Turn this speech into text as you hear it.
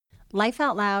Life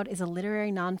Out Loud is a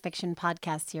literary nonfiction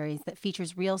podcast series that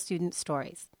features real student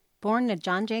stories. Born in a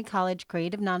John Jay College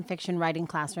creative nonfiction writing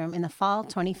classroom in the fall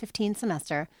 2015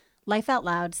 semester, Life Out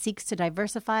Loud seeks to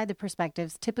diversify the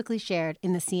perspectives typically shared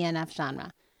in the CNF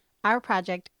genre. Our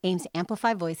project aims to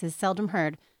amplify voices seldom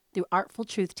heard through artful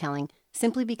truth-telling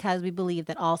simply because we believe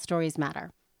that all stories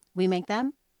matter. We make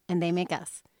them, and they make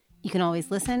us. You can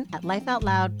always listen at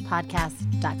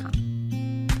lifeoutloudpodcast.com.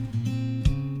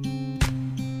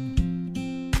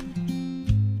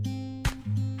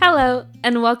 Hello,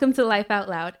 and welcome to Life Out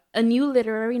Loud, a new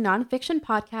literary nonfiction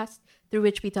podcast through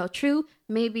which we tell true,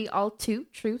 maybe all too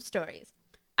true stories.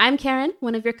 I'm Karen,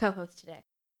 one of your co-hosts today.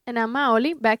 And I'm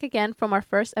Maoli, back again from our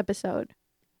first episode.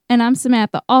 And I'm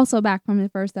Samantha, also back from the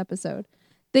first episode.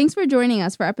 Thanks for joining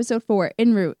us for episode 4,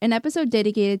 En Route, an episode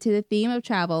dedicated to the theme of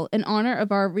travel in honor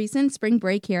of our recent spring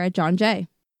break here at John Jay.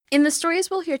 In the stories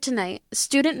we'll hear tonight,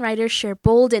 student writers share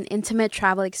bold and intimate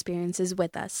travel experiences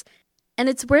with us. And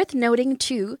it's worth noting,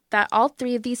 too, that all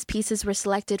 3 of these pieces were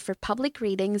selected for public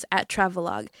readings at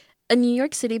Travelogue, a New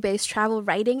York City-based travel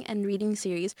writing and reading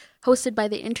series hosted by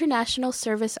the international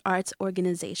service arts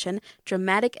organization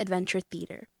Dramatic Adventure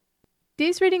Theater.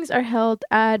 These readings are held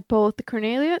at both the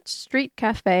Cornelia Street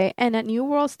Cafe and at New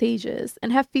World Stages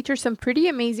and have featured some pretty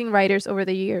amazing writers over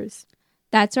the years.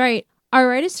 That's right. Our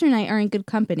writers tonight are in good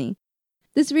company.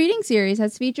 This reading series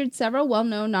has featured several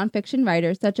well-known nonfiction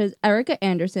writers such as Erica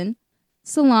Anderson,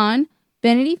 Salon,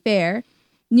 Vanity Fair,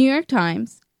 New York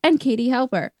Times, and Katie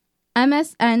Halper,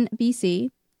 MSNBC,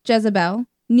 Jezebel,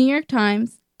 New York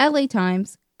Times, LA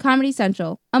Times, Comedy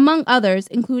Central, among others,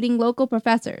 including local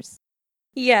professors.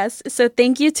 Yes, so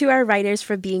thank you to our writers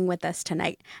for being with us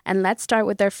tonight. And let's start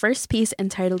with our first piece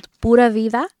entitled Pura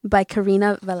Vida by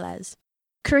Karina Velez.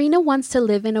 Karina wants to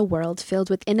live in a world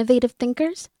filled with innovative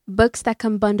thinkers, books that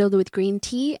come bundled with green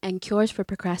tea, and cures for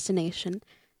procrastination.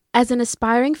 As an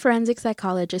aspiring forensic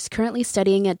psychologist currently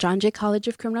studying at John Jay College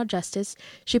of Criminal Justice,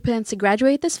 she plans to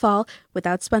graduate this fall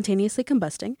without spontaneously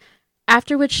combusting,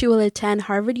 after which she will attend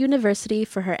Harvard University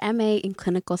for her MA in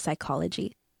clinical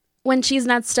psychology. When she's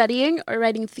not studying or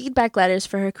writing feedback letters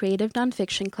for her creative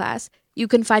nonfiction class, you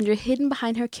can find her hidden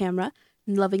behind her camera,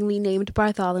 lovingly named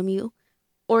Bartholomew,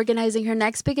 organizing her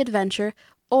next big adventure,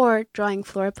 or drawing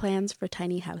floor plans for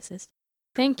tiny houses.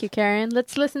 Thank you, Karen.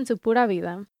 Let's listen to Pura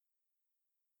Vida.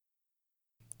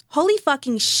 Holy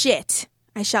fucking shit,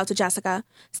 I shout to Jessica,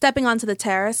 stepping onto the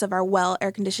terrace of our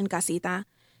well-air-conditioned casita.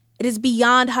 It is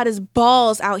beyond hot as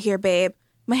balls out here, babe.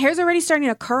 My hair's already starting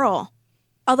to curl.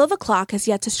 Although the clock has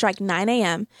yet to strike 9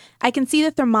 a.m., I can see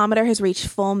the thermometer has reached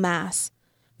full mass.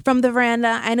 From the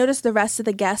veranda, I notice the rest of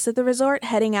the guests at the resort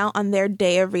heading out on their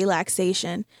day of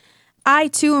relaxation. I,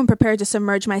 too, am prepared to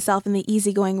submerge myself in the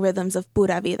easygoing rhythms of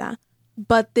Pura Vida.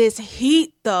 But this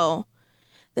heat, though.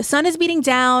 The sun is beating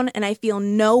down, and I feel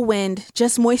no wind,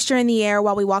 just moisture in the air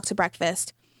while we walk to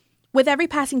breakfast. With every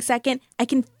passing second, I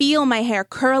can feel my hair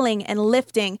curling and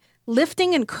lifting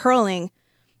and curling.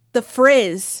 The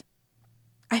frizz.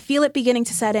 I feel it beginning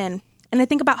to set in, and I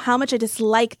think about how much I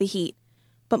dislike the heat,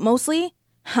 but mostly,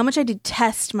 how much I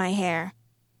detest my hair.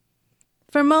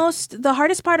 For most, the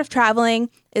hardest part of traveling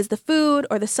is the food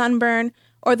or the sunburn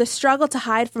or the struggle to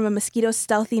hide from a mosquito's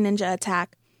stealthy ninja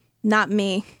attack. Not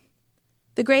me.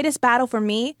 The greatest battle for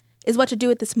me is what to do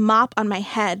with this mop on my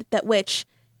head that which,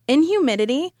 in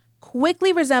humidity,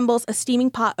 quickly resembles a steaming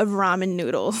pot of ramen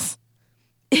noodles.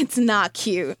 It's not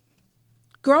cute.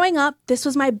 Growing up, this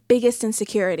was my biggest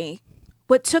insecurity.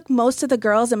 What took most of the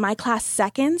girls in my class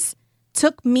seconds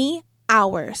took me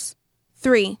hours.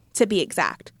 3, to be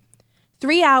exact.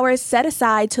 3 hours set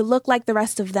aside to look like the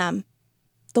rest of them,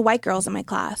 the white girls in my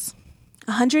class.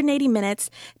 180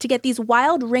 minutes to get these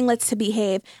wild ringlets to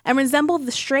behave and resemble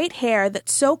the straight hair that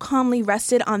so calmly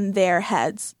rested on their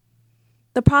heads.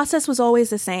 The process was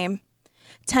always the same.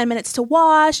 10 minutes to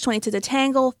wash, 20 to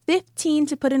detangle, 15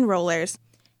 to put in rollers,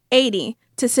 80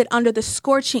 to sit under the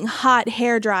scorching hot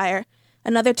hair dryer,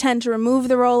 another 10 to remove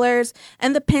the rollers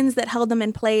and the pins that held them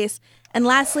in place, and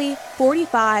lastly,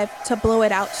 45 to blow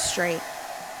it out straight.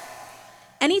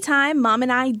 Anytime Mom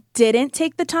and I didn't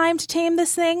take the time to tame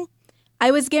this thing, I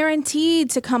was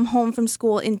guaranteed to come home from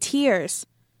school in tears.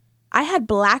 I had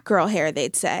black girl hair,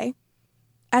 they'd say.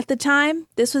 At the time,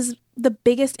 this was the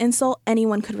biggest insult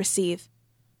anyone could receive,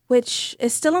 which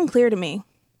is still unclear to me.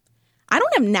 I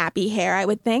don't have nappy hair, I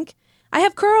would think. I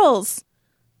have curls.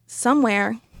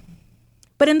 Somewhere.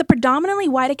 But in the predominantly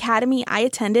white academy I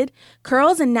attended,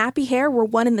 curls and nappy hair were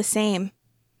one and the same.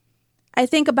 I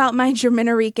think about my German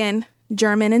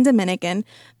and Dominican,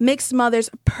 mixed mother's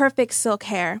perfect silk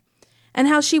hair, and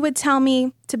how she would tell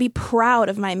me to be proud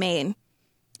of my mane.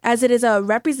 as it is a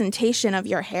representation of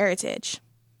your heritage.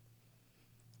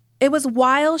 It was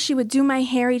while she would do my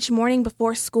hair each morning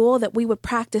before school that we would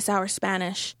practice our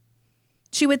Spanish.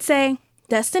 She would say,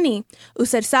 "Destiny,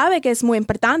 usted sabe que es muy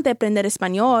importante aprender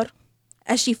español,"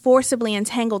 as she forcibly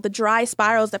entangled the dry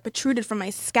spirals that protruded from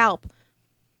my scalp.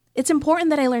 "It's important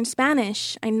that I learn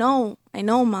Spanish. I know,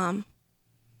 Mom."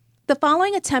 The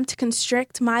following attempt to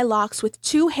constrict my locks with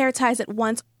 2 hair ties at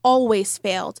once always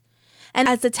failed. And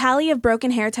as the tally of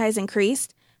broken hair ties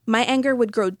increased, my anger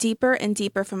would grow deeper and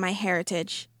deeper from my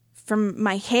heritage, from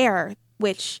my hair,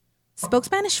 which spoke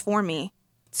Spanish for me.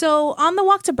 So on the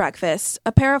walk to breakfast,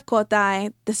 a pair of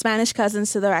Kotay, the Spanish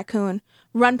cousins to the raccoon,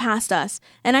 run past us,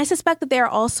 and I suspect that they are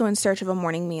also in search of a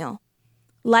morning meal.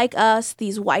 Like us,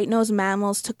 these white-nosed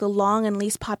mammals took the long and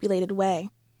least populated way.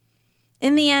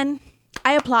 In the end,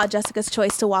 I applaud Jessica's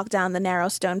choice to walk down the narrow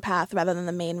stone path rather than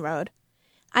the main road.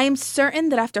 I am certain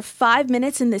that after 5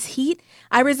 minutes in this heat,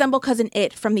 I resemble Cousin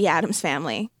It from the Addams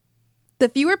Family. The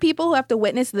fewer people who have to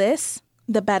witness this,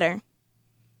 the better.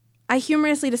 I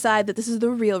humorously decide that this is the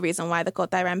real reason why the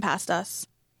Kotay ran past us.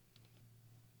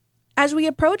 As we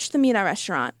approach the Mira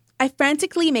restaurant, I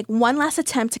frantically make one last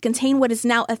attempt to contain what is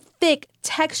now a thick,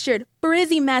 textured,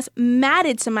 frizzy mess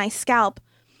matted to my scalp.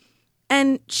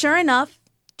 And sure enough,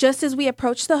 just as we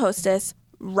approach the hostess,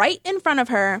 right in front of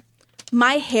her,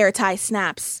 my hair tie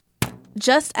snaps,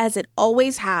 just as it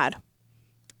always had.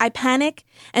 I panic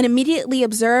and immediately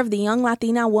observe the young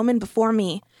Latina woman before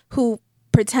me, who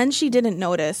pretends she didn't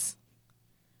notice.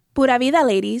 "Pura vida,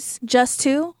 ladies. Just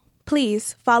 2?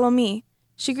 Please, follow me."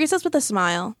 She greets us with a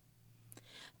smile.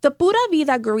 The Pura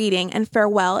Vida greeting and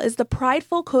farewell is the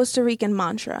prideful Costa Rican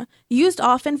mantra, used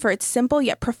often for its simple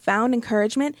yet profound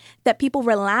encouragement that people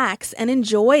relax and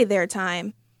enjoy their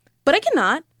time. But I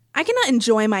cannot. I cannot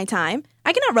enjoy my time.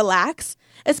 I cannot relax,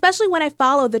 especially when I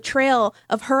follow the trail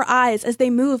of her eyes as they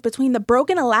move between the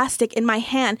broken elastic in my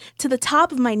hand to the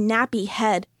top of my nappy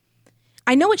head.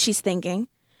 I know what she's thinking,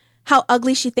 how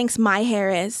ugly she thinks my hair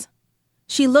is.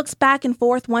 She looks back and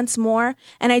forth once more,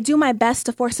 and I do my best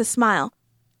to force a smile,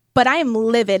 but I am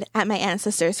livid at my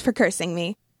ancestors for cursing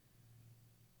me.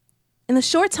 In the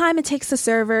short time it takes the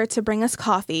server to bring us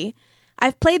coffee,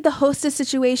 I've played the hostess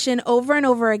situation over and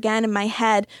over again in my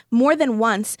head more than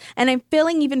once, and I'm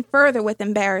feeling even further with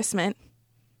embarrassment.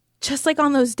 Just like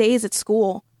on those days at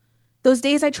school. Those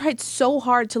days I tried so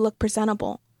hard to look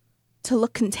presentable, to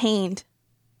look contained,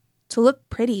 to look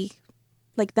pretty,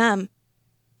 like them.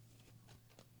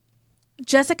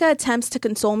 Jessica attempts to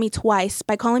console me twice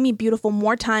by calling me beautiful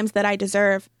more times than I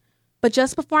deserve, but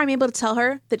just before I'm able to tell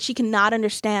her that she cannot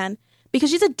understand,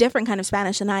 because she's a different kind of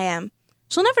Spanish than I am.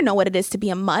 She'll never know what it is to be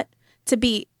a mutt,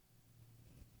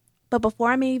 But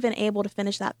before I'm even able to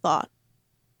finish that thought,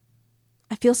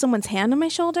 I feel someone's hand on my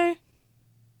shoulder.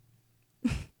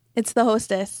 It's the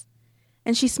hostess,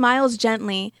 and she smiles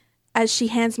gently as she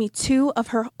hands me 2 of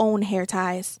her own hair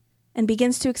ties and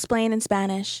begins to explain in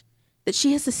Spanish that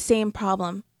she has the same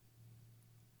problem.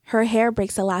 Her hair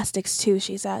breaks elastics too,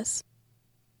 she says.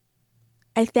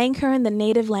 I thank her in the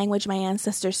native language my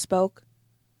ancestors spoke,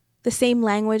 the same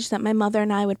language that my mother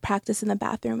and I would practice in the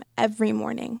bathroom every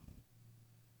morning.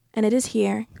 And it is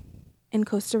here, in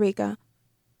Costa Rica,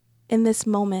 in this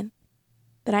moment,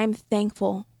 that I am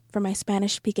thankful for my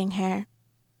Spanish-speaking hair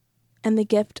and the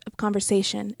gift of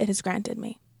conversation it has granted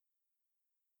me.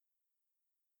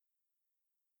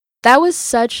 That was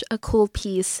such a cool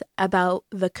piece about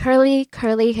the curly,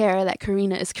 curly hair that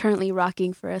Karina is currently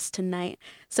rocking for us tonight.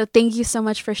 So thank you so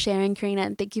much for sharing, Karina,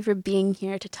 and thank you for being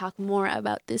here to talk more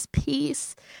about this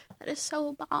piece that is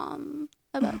so bomb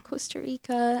about Costa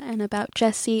Rica and about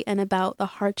Jessie and about the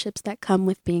hardships that come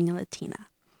with being a Latina.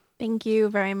 Thank you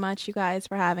very much, you guys,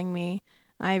 for having me.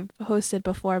 I've hosted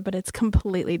before, but it's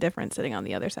completely different sitting on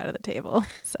the other side of the table.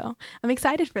 So I'm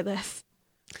excited for this.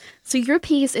 So your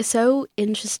piece is so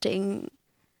interesting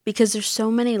because there's so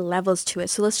many levels to it.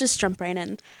 So let's just jump right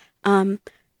in.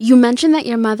 You mentioned that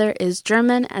your mother is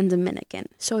German and Dominican.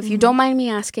 So if you don't mind me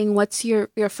asking, what's your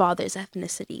father's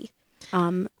ethnicity?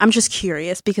 I'm just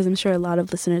curious because I'm sure a lot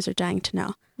of listeners are dying to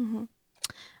know.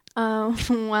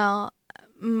 Well,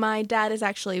 my dad is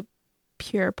actually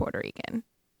pure Puerto Rican,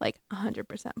 like 100%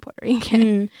 Puerto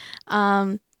Rican.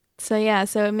 So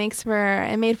it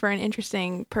made for an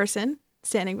interesting person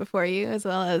standing before you, as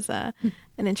well as an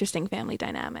interesting family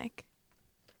dynamic.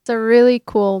 It's a really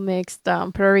cool mixed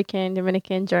Puerto Rican,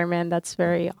 Dominican, German. That's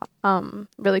very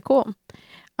really cool.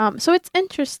 So it's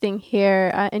interesting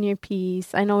here in your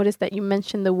piece. I noticed that you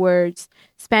mentioned the words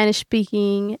Spanish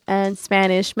speaking and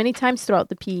Spanish many times throughout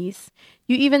the piece.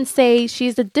 You even say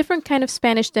she's a different kind of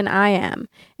Spanish than I am.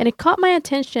 And it caught my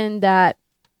attention that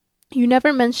you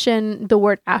never mention the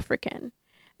word African.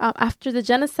 After the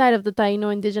genocide of the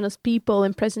Taino indigenous people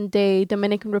in present-day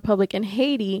Dominican Republic and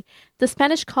Haiti, the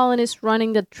Spanish colonists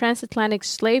running the transatlantic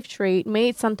slave trade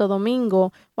made Santo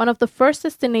Domingo one of the first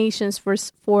destinations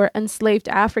for enslaved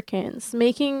Africans,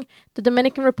 making the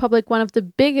Dominican Republic one of the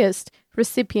biggest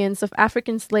recipients of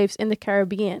African slaves in the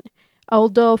Caribbean.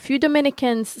 Although few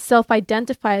Dominicans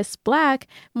self-identify as Black,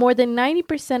 more than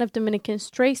 90% of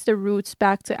Dominicans trace their roots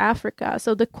back to Africa.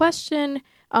 So the question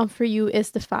for you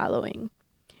is the following.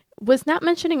 Was not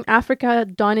mentioning Africa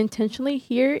done intentionally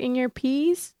here in your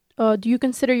piece? Do you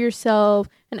consider yourself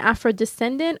an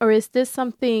Afro-descendant, or is this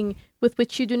something with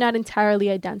which you do not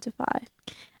entirely identify?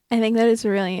 I think that is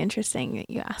really interesting that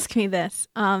you ask me this.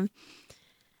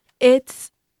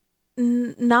 It's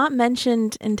not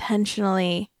mentioned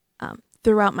intentionally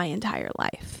throughout my entire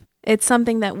life. It's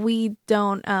something that we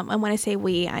don't, and when I say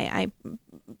we, I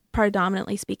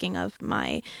predominantly speaking of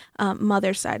my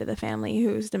mother's side of the family,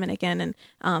 who's Dominican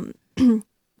and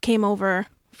came over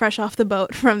fresh off the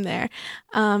boat from there.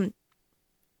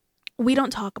 We don't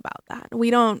talk about that.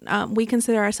 We don't. We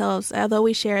consider ourselves, although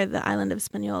we share the island of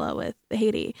Hispaniola with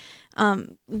Haiti,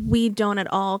 we don't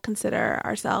at all consider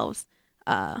ourselves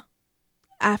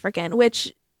African,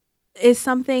 which is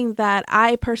something that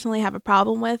I personally have a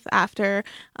problem with after,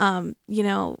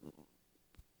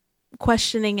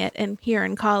 questioning it here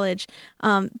in college,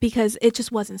 because it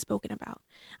just wasn't spoken about.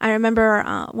 I remember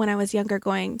when I was younger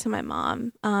going to my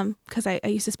mom, because I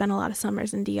used to spend a lot of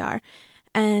summers in DR,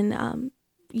 and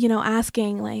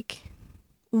asking like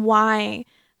why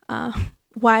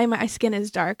my skin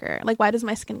is darker, like why does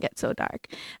my skin get so dark,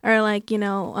 or like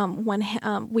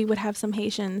when we would have some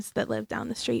Haitians that lived down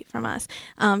the street from us,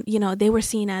 they were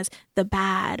seen as the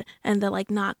bad and the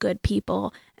like not good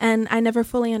people, and I never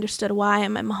fully understood why.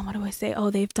 And my mom would always say, oh,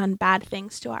 they've done bad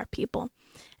things to our people.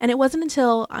 And it wasn't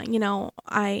until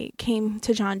I came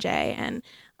to John Jay and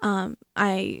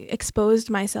I exposed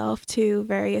myself to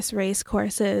various race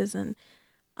courses and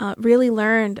really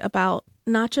learned about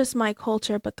not just my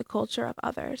culture, but the culture of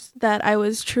others, that I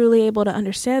was truly able to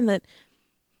understand that,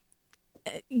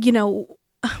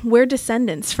 we're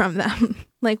descendants from them.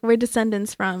 Like we're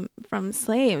descendants from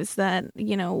slaves, that,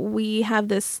 we have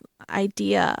this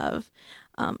idea of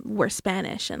we're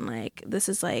Spanish, and like, this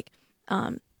is like,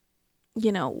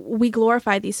 we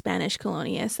glorify these Spanish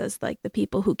colonialists as like the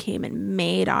people who came and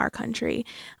made our country.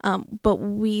 But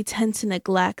we tend to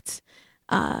neglect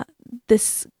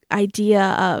this idea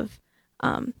of,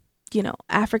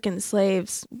 African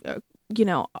slaves,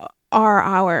 are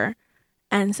our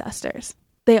ancestors.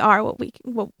 They are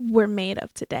what we're made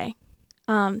of today.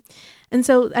 And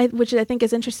so which I think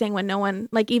is interesting when no one,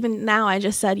 like even now I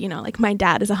just said, like my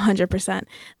dad is 100%,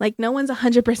 like no one's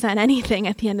 100% anything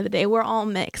at the end of the day. We're all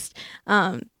mixed.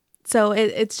 So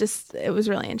it was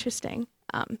really interesting,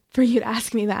 for you to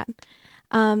ask me that.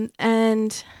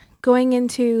 And going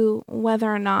into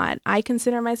whether or not I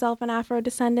consider myself an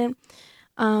Afro-descendant,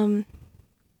 I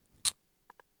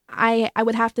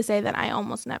would have to say that I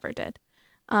almost never did.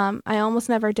 I almost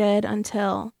never did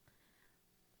until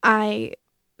I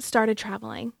started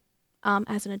traveling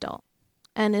as an adult.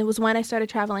 And it was when I started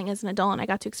traveling as an adult and I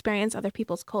got to experience other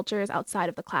people's cultures outside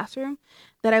of the classroom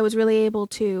that I was really able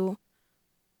to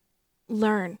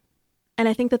learn. And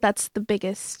I think that that's the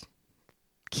biggest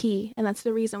key, and that's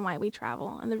the reason why we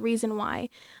travel, and the reason why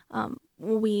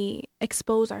we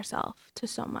expose ourselves to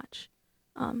so much.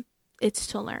 It's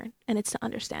to learn, and it's to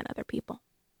understand other people,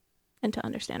 and to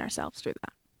understand ourselves through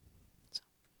that. So.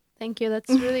 Thank you. That's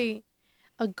really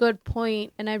a good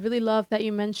point, and I really love that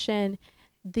you mentioned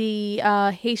the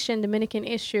Haitian Dominican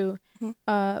issue,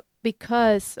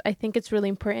 because I think it's really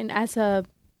important. As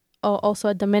also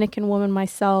a Dominican woman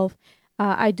myself,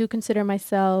 I do consider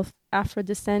myself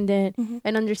Afro-descendant,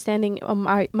 and understanding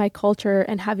my culture,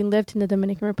 and having lived in the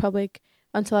Dominican Republic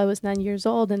until I was 9 years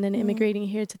old, and then immigrating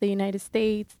here to the United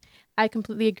States. I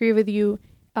completely agree with you.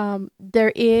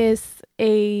 There is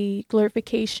a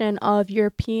glorification of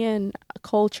European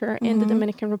culture in the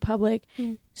Dominican Republic,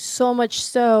 so much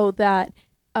so that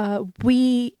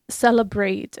we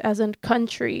celebrate as a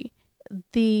country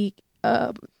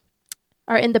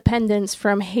our independence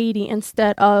from Haiti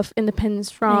instead of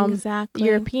independence from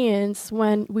Europeans.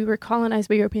 When we were colonized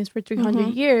by Europeans for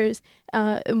 300 years,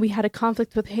 and we had a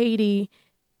conflict with Haiti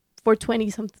for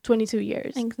 22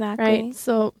 years. Exactly. Right?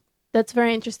 So that's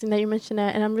very interesting that you mentioned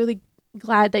that, and I'm really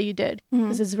glad that you did.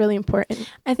 This is really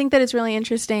important. I think that it's really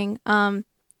interesting,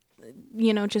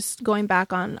 just going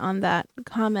back on that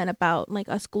comment about like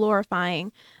us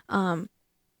glorifying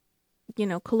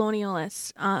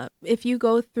colonialists. If you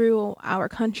go through our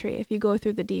country, if you go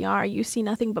through the DR, you see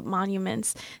nothing but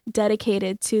monuments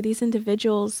dedicated to these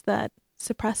individuals that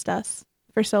suppressed us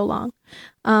for so long.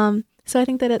 So I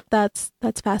think that that's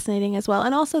fascinating as well.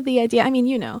 And also the idea, I mean,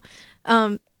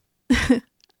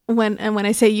 when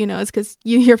I say it's because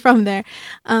you're from there,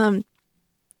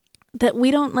 that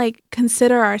we don't like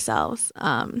consider ourselves,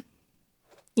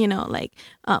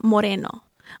 moreno,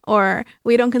 or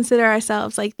we don't consider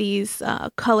ourselves like these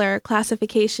color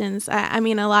classifications. I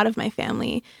mean, a lot of my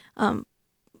family,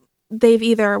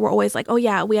 were always like, oh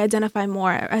yeah, we identify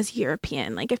more as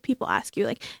European. Like if people ask you,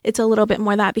 like it's a little bit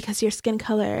more that because your skin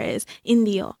color is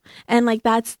Indio, and like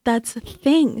that's a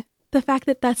thing. The fact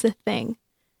that that's a thing.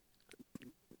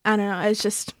 I don't know. It's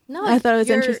just I thought it was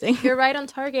interesting. You're right on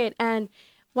target. And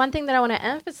one thing that I want to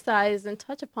emphasize and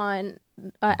touch upon,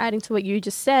 adding to what you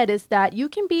just said, is that you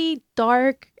can be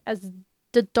dark as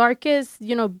the darkest,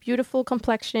 beautiful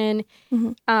complexion,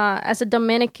 as a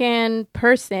Dominican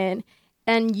person,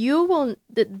 and you will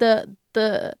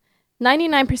the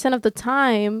 99% of the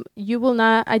time you will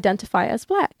not identify as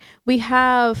Black. We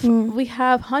have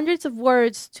hundreds of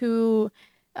words to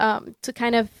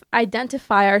kind of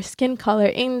identify our skin color: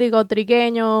 indigo,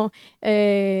 trigueño,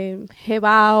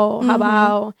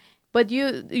 jabao, but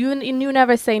you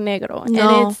never say negro.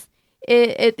 No.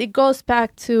 And it goes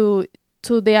back to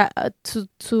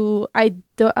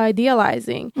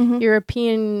idealizing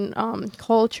European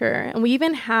culture. And we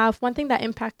even have one thing that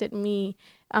impacted me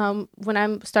when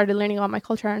I started learning about my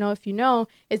culture. I don't know if you know,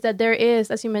 is that there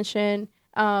is, as you mentioned,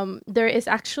 there is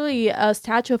actually a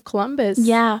statue of Columbus.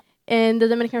 Yeah. In the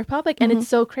Dominican Republic. And it's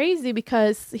so crazy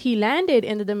because he landed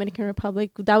in the Dominican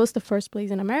Republic. That was the first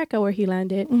place in America where he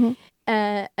landed.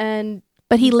 But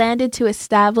he landed to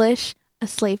establish a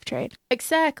slave trade.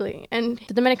 Exactly. And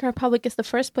the Dominican Republic is the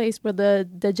first place where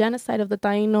the genocide of the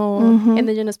Taino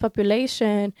indigenous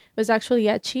population was actually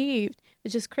achieved,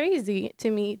 which is crazy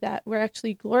to me that we're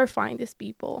actually glorifying these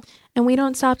people. And we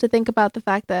don't stop to think about the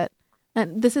fact that,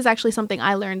 and this is actually something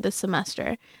I learned this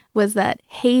semester, was that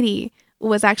Haiti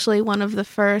was actually one of the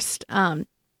first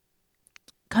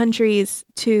countries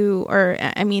to, or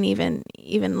I mean, even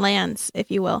lands,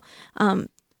 if you will,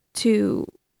 to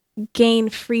gain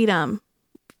freedom,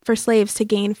 for slaves to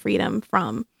gain freedom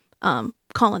from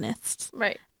colonists.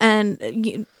 Right.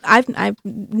 And I've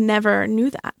never knew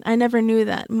that. I never knew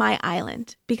that my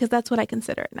island, because that's what I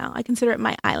consider it now. I consider it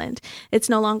my island. It's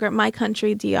no longer my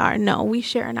country, DR. No, we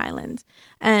share an island.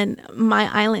 And my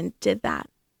island did that.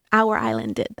 Our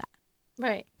island did that.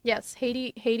 Right. Yes.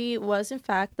 Haiti was, in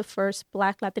fact, the first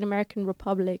Black Latin American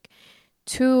republic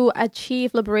to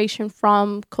achieve liberation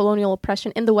from colonial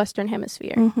oppression in the Western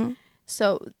Hemisphere.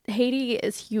 So Haiti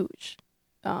is huge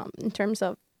in terms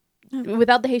of,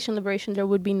 without the Haitian liberation, there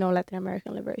would be no Latin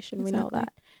American liberation. Exactly.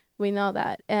 We know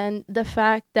that. And the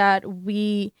fact that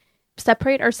we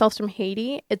separate ourselves from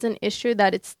Haiti, it's an issue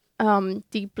that it's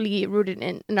deeply rooted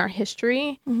in our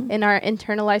history, in our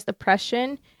internalized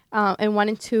oppression, and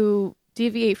wanting to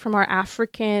deviate from our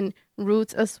African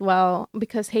roots as well,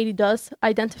 because Haiti does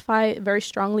identify very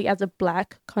strongly as a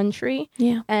Black country.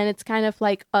 Yeah. And it's kind of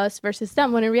like us versus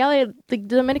them, when in reality the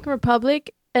Dominican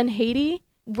Republic and Haiti,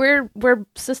 we're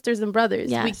sisters and brothers.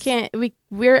 Yes.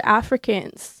 We're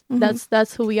Africans.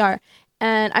 That's who we are.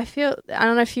 And I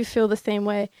don't know if you feel the same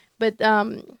way, but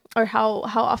or how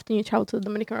often you travel to the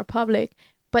Dominican Republic,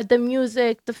 but the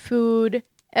music, the food,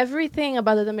 everything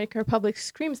about the Dominican Republic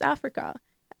screams Africa.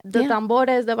 The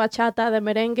tambores, the bachata, the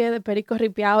merengue, the perico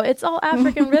ripiao, it's all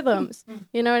African rhythms.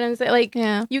 You know what I'm saying? Like,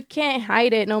 you can't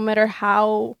hide it no matter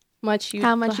how much you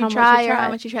try, or how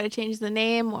much you try to change the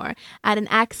name or add an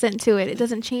accent to it. It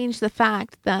doesn't change the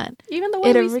fact that even the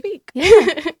way we speak.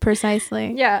 Yeah,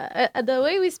 precisely. Yeah, the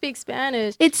way we speak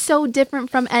Spanish. It's so different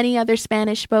from any other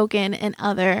Spanish spoken in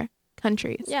other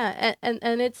countries. Yeah,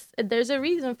 and there's a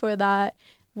reason for that.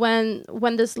 When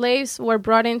the slaves were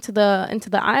brought into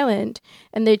the island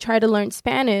and they tried to learn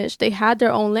Spanish, they had their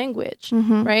own language,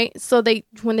 right? So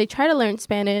when they tried to learn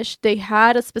Spanish, they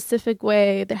had a specific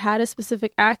way, they had a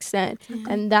specific accent,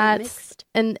 and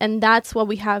that's what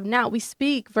we have now. We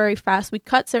speak very fast. We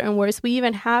cut certain words. We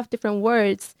even have different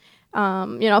words.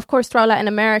 Of course, throughout Latin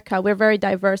America, we're very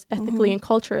diverse ethnically and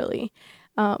culturally,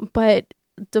 but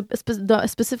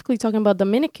specifically talking about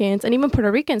Dominicans and even Puerto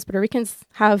Ricans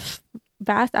have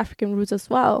vast African roots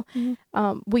as well.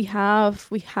 We cannot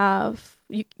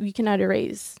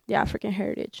erase the African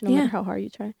heritage, no matter how hard you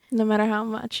try. No matter how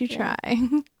much you try.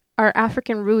 Our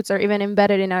African roots are even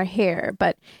embedded in our hair.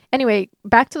 But anyway,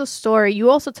 back to the story. You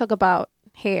also talk about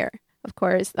hair. of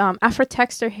course.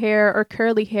 Afro-texture hair or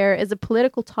curly hair is a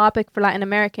political topic for Latin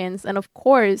Americans. And of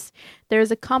course, there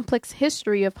is a complex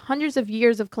history of hundreds of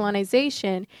years of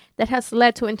colonization that has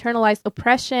led to internalized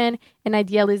oppression and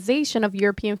idealization of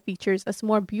European features as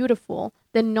more beautiful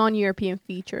than non-European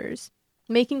features,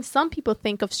 making some people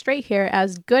think of straight hair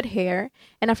as good hair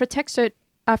and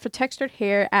Afro-textured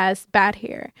hair as bad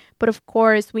hair. But of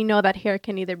course, we know that hair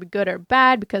can either be good or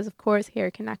bad because, of course,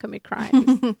 hair cannot commit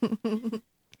crimes.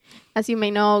 As you may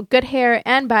know, good hair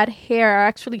and bad hair are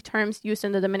actually terms used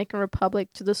in the Dominican Republic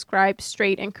to describe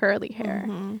straight and curly hair.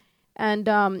 And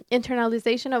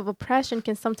internalization of oppression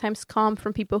can sometimes come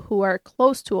from people who are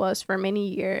close to us for many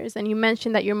years. And you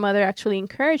mentioned that your mother actually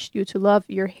encouraged you to love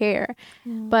your hair.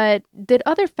 But did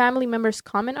other family members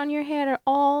comment on your hair at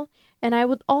all? And I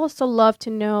would also love to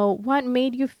know what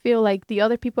made you feel like the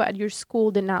other people at your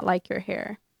school did not like your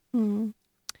hair.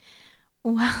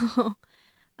 Well,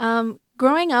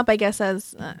 growing up, I guess,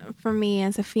 as for me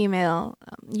as a female,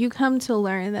 you come to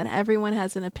learn that everyone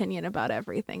has an opinion about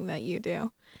everything that you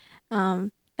do.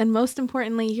 And most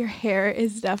importantly, your hair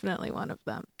is definitely one of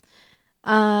them.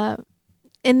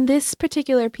 In this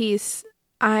particular piece,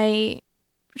 I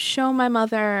show my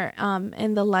mother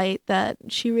in the light that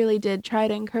she really did try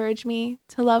to encourage me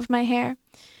to love my hair.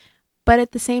 But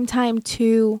at the same time,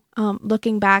 too,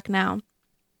 looking back now,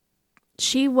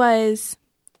 she was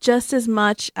just as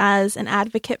much as an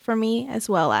advocate for me as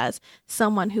well as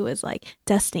someone who was like,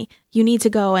 Destiny, you need to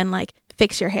go and like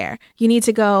fix your hair. You need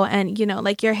to go and, you know,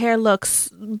 like your hair looks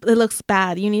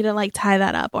bad. You need to like tie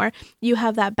that up, or you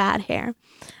have that bad hair.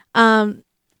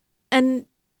 And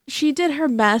she did her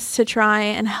best to try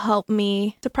and help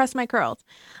me suppress my curls.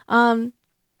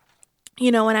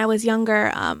 You know, when I was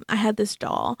younger, I had this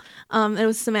doll. It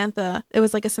was Samantha. It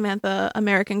was like a Samantha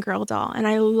American Girl doll. And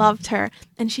I loved her.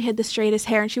 And she had the straightest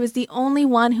hair. And she was the only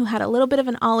one who had a little bit of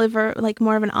an olive, or like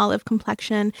more of an olive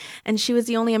complexion. And she was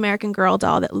the only American Girl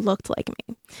doll that looked like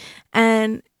me.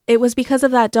 And it was because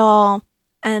of that doll.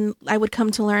 And I would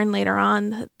come to learn later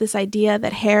on this idea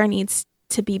that hair needs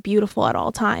to be beautiful at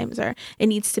all times, or it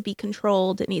needs to be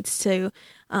controlled. It needs to,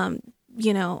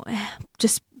 you know,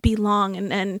 just be long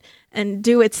and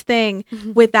do its thing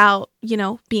without, you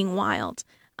know, being wild.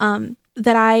 That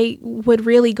I would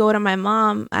really go to my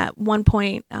mom at one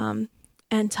point and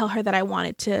tell her that I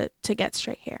wanted to get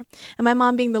straight hair. And my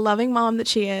mom, being the loving mom that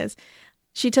she is,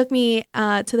 she took me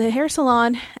to the hair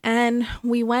salon, and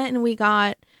we went and we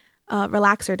got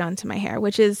relaxer done to my hair,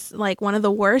 which is like one of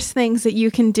the worst things that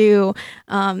you can do.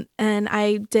 And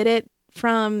I did it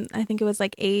from, I think it was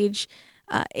like age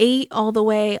 8 all the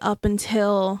way up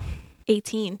until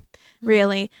 18,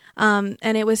 really. And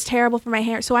it was terrible for my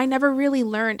hair. So I never really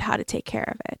learned how to take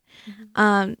care of it.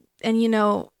 And, you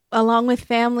know, along with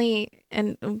family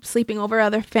and sleeping over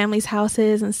other families'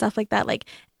 houses and stuff like that, like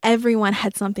everyone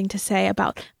had something to say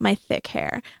about my thick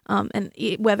hair. And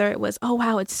whether it was, oh,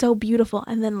 wow, it's so beautiful.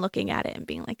 And then looking at it and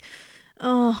being like,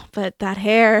 oh, but that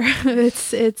hair,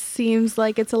 it seems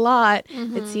like it's a lot.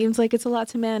 It seems like it's a lot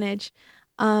to manage.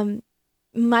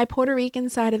 My Puerto Rican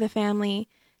side of the family,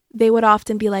 they would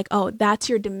often be like, oh, that's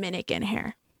your Dominican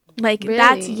hair. Like, Really?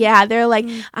 that's, yeah, they're like,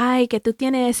 ay, que tú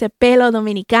tienes ese pelo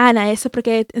dominicana, eso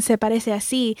porque se parece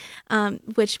así,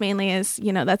 which mainly is,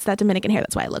 you know, that's that Dominican hair.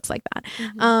 That's why it looks like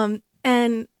that.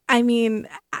 And I mean,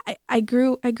 I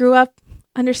grew up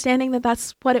understanding that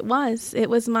that's what it was. It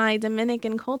was my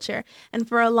Dominican culture. And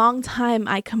for a long time,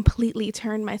 I completely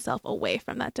turned myself away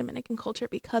from that Dominican culture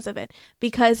because of it,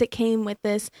 because it came with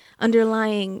this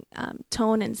underlying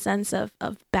tone and sense of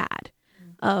bad,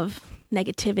 of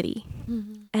negativity.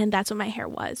 And that's what my hair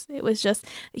was. It was just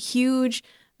a huge,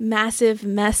 massive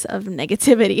mess of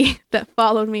negativity that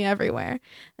followed me everywhere.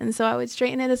 And so I would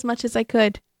straighten it as much as I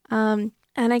could. And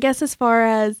I guess as far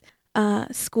as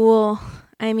school,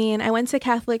 I mean, I went to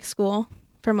Catholic school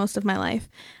for most of my life,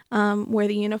 where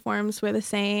the uniforms were the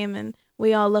same and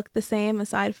we all looked the same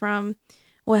aside from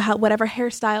whatever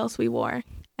hairstyles we wore.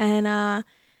 And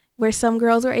where some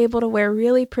girls were able to wear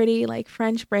really pretty, like,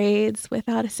 French braids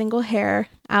without a single hair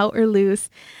out or loose.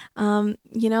 You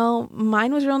know,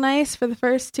 mine was real nice for the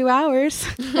first 2 hours.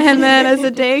 And then as the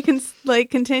day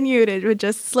continued, it would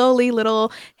just slowly,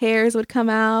 little hairs would come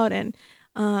out. And,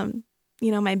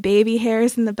 you know, my baby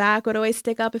hairs in the back would always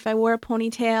stick up if I wore a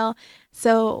ponytail.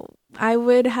 So I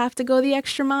would have to go the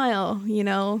extra mile, you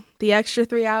know, the extra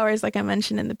 3 hours, like I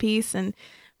mentioned in the piece, and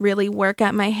really work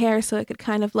at my hair so it could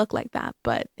kind of look like that.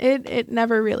 But it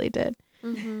never really did.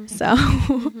 So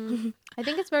I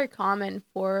think it's very common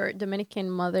for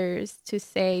Dominican mothers to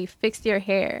say, fix your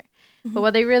hair. But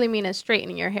what they really mean is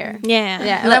straighten your hair. yeah.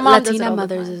 Yeah, and my mom does it Latina all the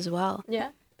mothers time. as well. Yeah.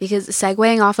 Because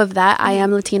segueing off of that, I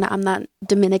am Latina. I'm not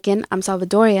Dominican. I'm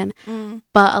Salvadorian.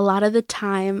 But a lot of the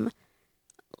time,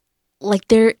 like,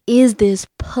 there is this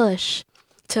push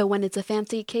to, when it's a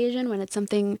fancy occasion, when it's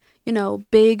something, you know,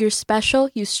 big or special,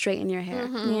 you straighten your hair.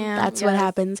 Yeah. That's what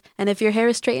happens. And if your hair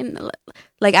is straightened,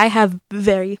 like, I have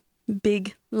very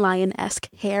big lion-esque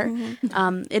hair.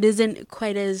 It isn't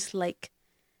quite as, like,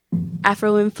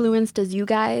 Afro-influenced as you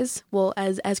guys, well,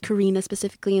 as Karina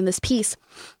specifically in this piece.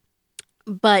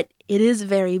 But it is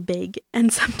very big,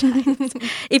 and sometimes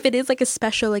if it is like a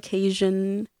special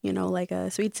occasion, you know, like a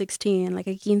sweet 16, like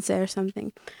a quince or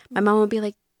something, my mom will be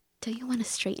like, "Do you want to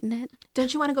straighten it?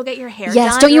 Don't you want to go get your hair done?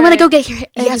 Yes, don't you want to go get your hair?"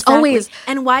 Yes, Exactly. always.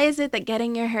 And why is it that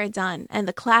getting your hair done and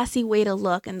the classy way to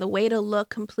look and the way to look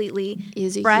completely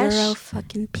Is a fresh? Euro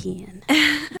fucking peon.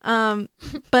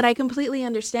 But I completely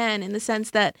understand in the sense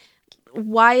that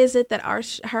why is it that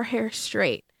her hair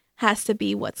straight has to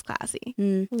be what's classy?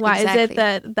 Why is it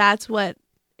that that's what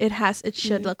it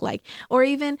should look like? Or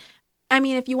even, I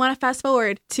mean, if you want to fast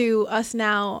forward to us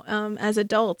now as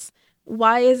adults,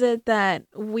 why is it that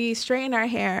we straighten our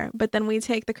hair, but then we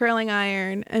take the curling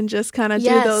iron and just kind of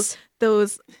do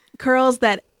those curls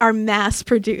that are mass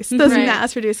produced, those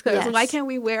mass produced curls? Yes. Why can't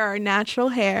we wear our natural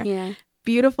hair, Yeah.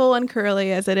 beautiful and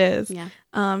curly as it is, Yeah.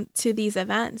 to these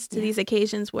events, to these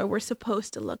occasions where we're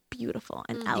supposed to look beautiful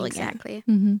and elegant? Exactly.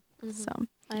 So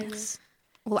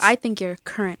Well, I think your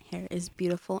current hair is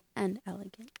beautiful and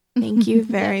elegant. thank you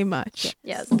very much.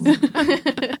 Yes.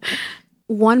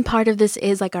 One part of this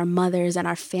is like our mothers and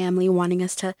our family wanting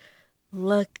us to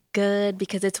look good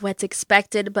because it's what's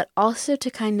expected, but also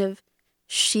to kind of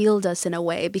shield us in a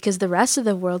way because the rest of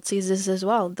the world sees this as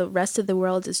well. The rest of the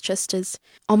world is just as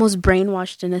almost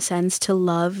brainwashed in a sense to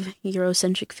love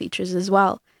Eurocentric features as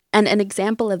well. And an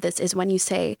example of this is when you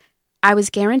say, "I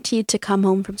was guaranteed to come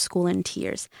home from school in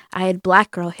tears. I had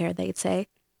black girl hair," they'd say.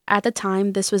 At the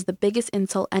time, this was the biggest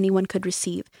insult anyone could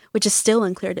receive, which is still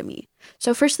unclear to me.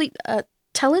 So firstly,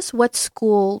 tell us what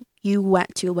school you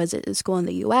went to. Was it a school in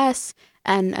the U.S.?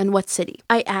 And what city?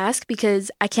 I ask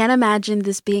because I can't imagine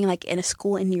this being like in a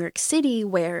school in New York City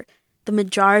where the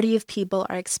majority of people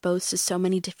are exposed to so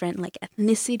many different like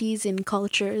ethnicities and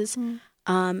cultures.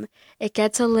 It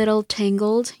gets a little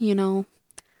tangled, you know,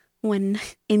 when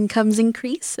incomes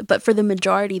increase. But for the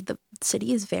majority, the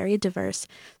city is very diverse.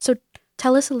 So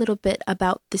tell us a little bit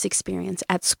about this experience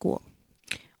at school.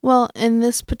 Well, in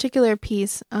this particular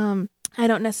piece, I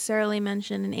don't necessarily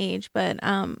mention an age, but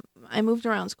I moved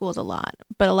around schools a lot.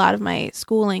 But a lot of my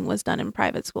schooling was done in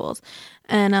private schools.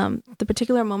 And the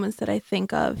particular moments that I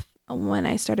think of when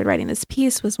I started writing this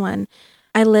piece was when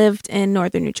I lived in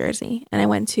northern New Jersey. And I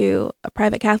went to a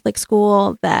private Catholic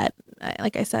school that,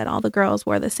 like I said, all the girls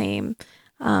wore the same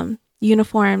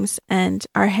uniforms. And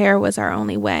our hair was our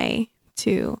only way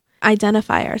to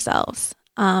identify ourselves.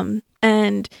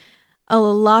 And a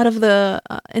lot of the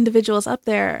individuals up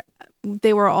there,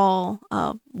 they were all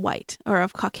white or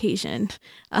of Caucasian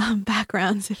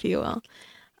backgrounds, if you will.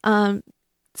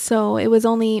 So it was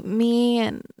only me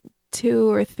and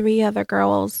 2 or 3 other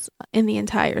girls in the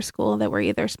entire school that were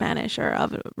either Spanish or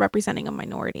of representing a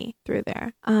minority through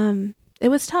there. It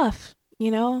was tough,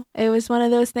 you know? It was one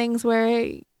of those things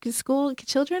where school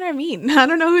children are mean. I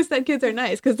don't know who said kids are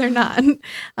nice because they're not.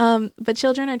 But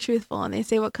children are truthful and they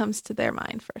say what comes to their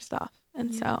mind first off.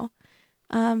 And so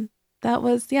that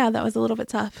was a little bit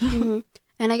tough. And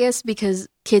I guess because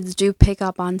kids do pick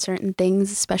up on certain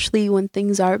things, especially when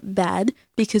things are bad,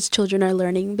 because children are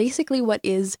learning basically what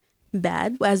is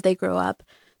bad as they grow up.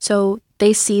 So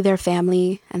they see their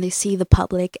family and they see the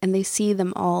public and they see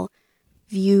them all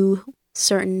view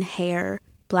certain hair,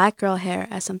 black girl hair,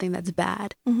 as something that's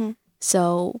bad.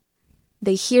 So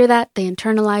they hear that, they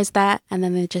internalize that, and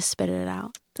then they just spit it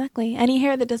out. Exactly. Any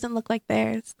hair that doesn't look like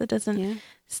theirs, that doesn't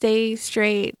stay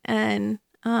straight and,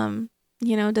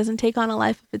 doesn't take on a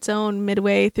life of its own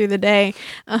midway through the day,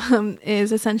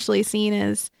 is essentially seen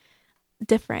as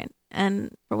different.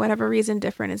 And for whatever reason,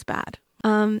 different is bad.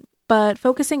 But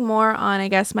focusing more on, I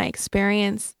guess, my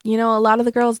experience, a lot of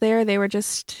the girls there, they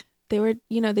just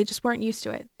weren't used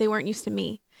to it. They weren't used to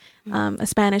me. A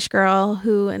Spanish girl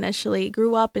who initially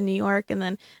grew up in New York and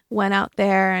then went out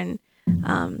there and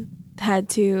had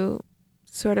to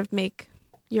sort of make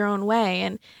your own way.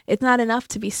 And it's not enough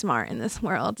to be smart in this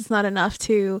world. It's not enough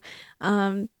to,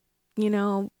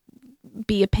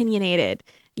 be opinionated.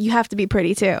 You have to be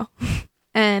pretty too.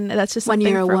 And that's just something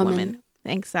when you're for a women. woman.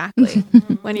 Exactly.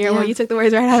 When you're a woman, you took the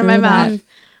words right out of my mouth.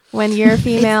 When you're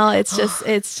female, it's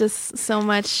just so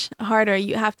much harder.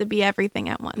 You have to be everything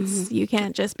at once. You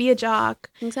can't just be a jock.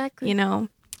 Exactly.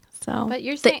 So. But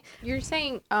you're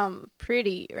saying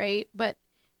pretty, right? But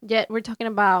Yet we're talking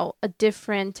about a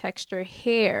different texture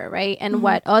hair, right? And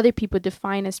what other people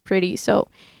define as pretty. So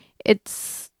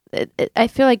I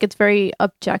feel like it's very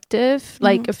objective.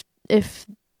 Like if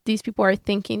these people are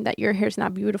thinking that your hair is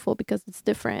not beautiful because it's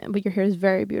different, but your hair is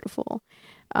very beautiful.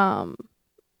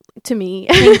 To me.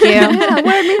 Thank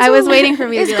you. I was waiting for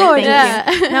me to be like,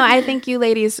 thank you. you. No, I think you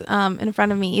ladies in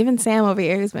front of me, even Sam over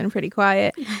here who's been pretty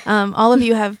quiet, all of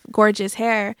you have gorgeous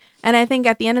hair. And I think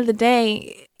at the end of the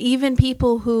day, even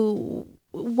people who,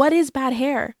 what is bad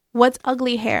hair? What's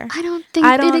ugly hair? I don't think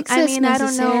it exists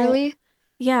necessarily. I don't know.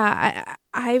 Yeah,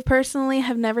 I personally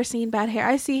have never seen bad hair.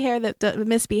 I see hair that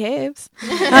misbehaves.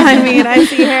 I mean, I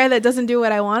see hair that doesn't do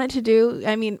what I want it to do.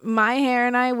 I mean, my hair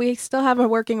and we still have a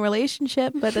working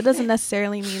relationship, but that doesn't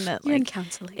necessarily mean that You're in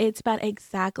counseling. It's bad.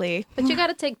 Exactly. But you got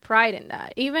to take pride in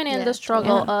that, even in the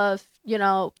struggle of,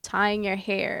 tying your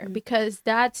hair, because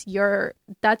that's your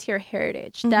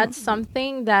heritage. That's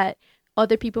something that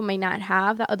other people may not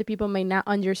have, that other people may not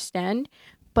understand.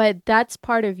 But that's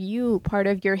part of you, part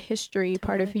of your history,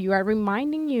 part of who you are,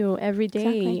 reminding you every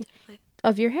day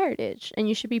of your heritage. And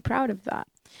you should be proud of that.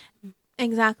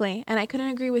 Exactly. And I couldn't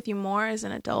agree with you more as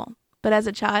an adult. But as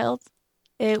a child,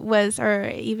 it was, or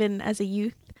even as a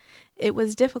youth, it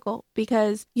was difficult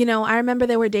because, I remember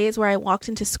there were days where I walked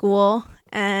into school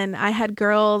and I had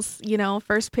girls,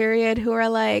 first period who were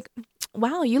like,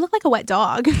 wow, you look like a wet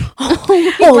dog. Shit.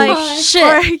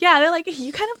 Or, they're like,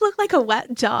 you kind of look like a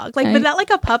wet dog. Like, but not like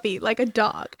a puppy, like a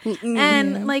dog.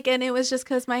 And and it was just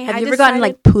because my hair. Have you ever gotten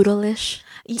like poodle-ish?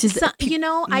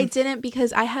 I didn't,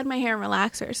 because I had my hair in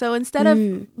relaxer. So instead of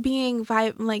being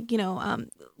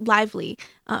lively,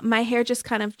 my hair just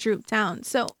kind of drooped down.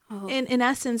 So in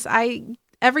essence,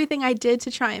 everything I did to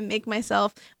try and make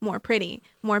myself more pretty,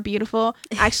 more beautiful,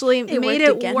 actually made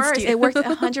it worse. It worked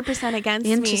 100%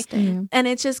 against me. And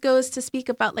it just goes to speak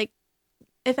about, like,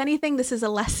 if anything, this is a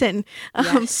lesson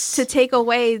to take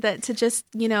away, that to just,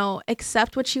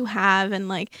 accept what you have and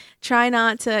like try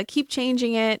not to keep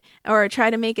changing it or try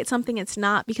to make it something it's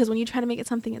not. Because when you try to make it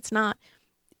something it's not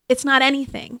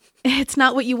anything. It's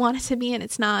not what you want it to be, and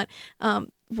it's not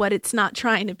what it's not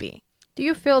trying to be. Do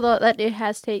you feel though that it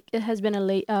has been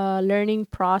a learning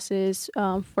process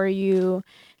for you?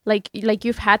 Like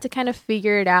you've had to kind of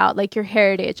figure it out, like your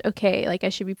heritage. Okay, like I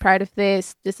should be proud of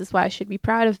this. This is why I should be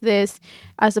proud of this,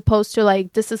 as opposed to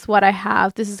like, this is what I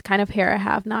have. This is the kind of hair I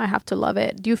have. Now I have to love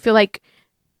it. Do you feel like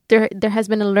there has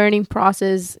been a learning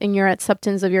process in your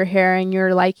acceptance of your hair, and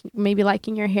you're like maybe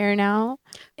liking your hair now?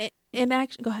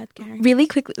 Go ahead, Karen. Really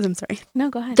quickly, I'm sorry. No,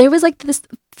 go ahead. There was like this,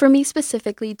 for me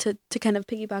specifically, to kind of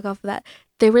piggyback off of that,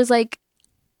 there was like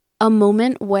a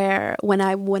moment where when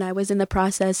I was in the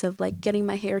process of like getting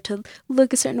my hair to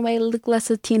look a certain way, look less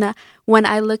Latina, when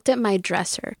I looked at my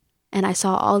dresser and I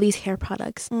saw all these hair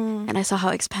products and I saw how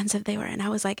expensive they were, and I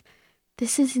was like,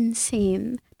 this is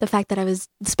insane. The fact that I was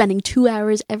spending 2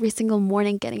 hours every single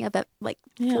morning getting up at like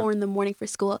 4 a.m. for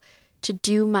school to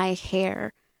do my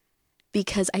hair,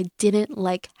 because I didn't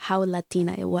like how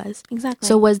Latina it was. Exactly.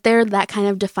 So was there that kind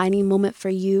of defining moment for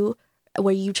you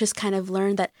where you just kind of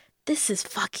learned that this is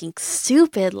fucking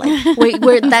stupid? Like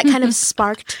where that kind of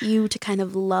sparked you to kind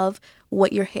of love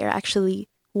what your hair actually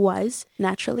was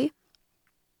naturally?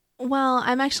 Well,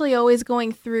 I'm actually always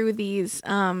going through these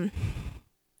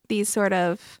sort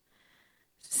of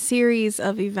series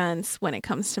of events when it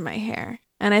comes to my hair.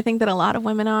 And I think that a lot of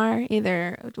women are,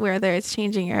 whether it's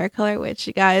changing your hair color, which,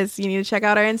 you guys, you need to check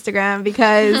out our Instagram,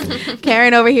 because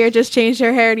Karen over here just changed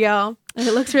her hair, y'all. And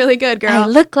it looks really good, girl. I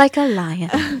look like a lion.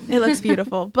 It looks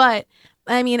beautiful. But,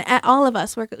 I mean, all of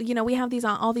us, we have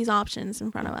all these options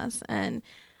in front of us. And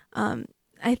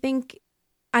I think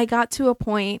I got to a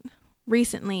point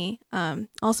recently,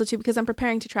 also too, because I'm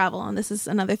preparing to travel, and this is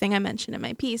another thing I mentioned in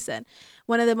my piece, that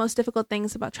one of the most difficult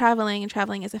things about traveling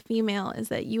as a female is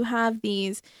that you have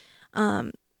these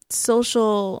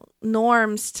social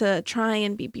norms to try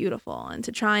and be beautiful and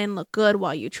to try and look good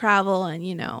while you travel,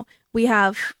 and we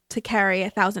have to carry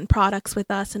 1,000 products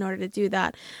with us in order to do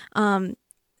that.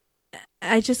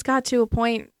 I just got to a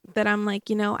point that I'm like,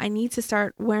 I need to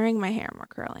start wearing my hair more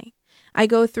curly. I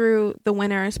go through the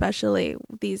winter, especially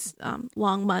these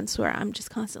long months, where I'm just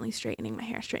constantly straightening my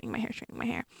hair.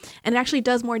 And it actually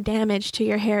does more damage to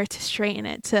your hair to straighten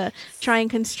it, to try and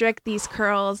constrict these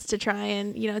curls, to try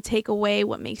and, take away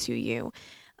what makes you you.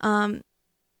 And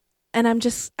I'm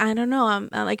just, I don't know. I'm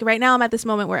like, right now I'm at this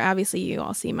moment where obviously you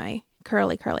all see my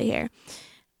curly hair.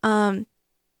 That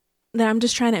I'm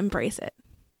just trying to embrace it.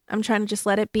 I'm trying to just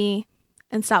let it be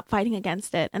and stop fighting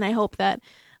against it. And I hope that,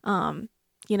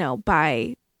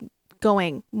 by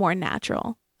going more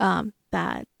natural,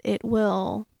 that it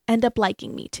will end up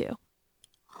liking me too.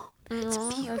 It's Aw,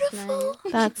 beautiful.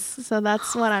 That's nice.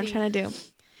 That's what I'm trying to do.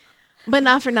 But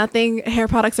not for nothing, hair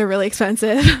products are really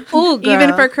expensive. Ooh, girl.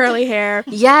 Even for curly hair.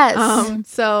 Yes.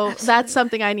 So that's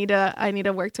something I need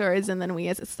to work towards, and then we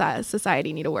as a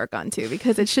society need to work on too,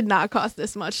 because it should not cost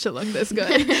this much to look this good.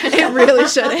 It really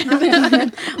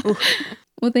shouldn't.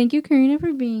 Well, thank you, Karina,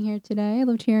 for being here today. I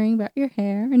loved hearing about your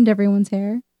hair and everyone's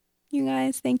hair. You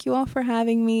guys, thank you all for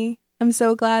having me. I'm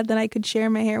so glad that I could share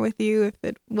my hair with you if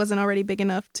it wasn't already big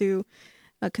enough to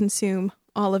consume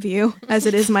all of you, as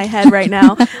it is my head right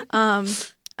now.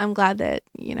 I'm glad that,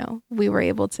 we were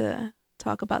able to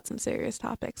talk about some serious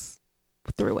topics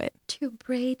through it. To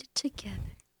braid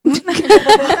together.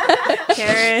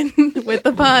 Karen, with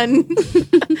the pun.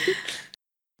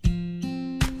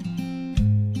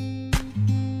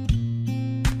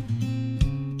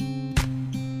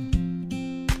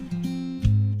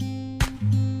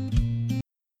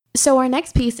 So our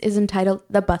next piece is entitled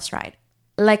The Bus Ride.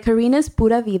 Like Karina's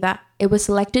Pura Vida, it was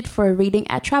selected for a reading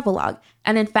at Travelog,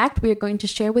 and in fact, we are going to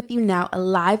share with you now a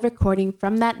live recording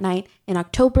from that night in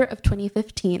October of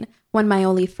 2015, when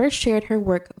Mayoli first shared her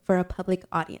work for a public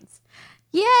audience.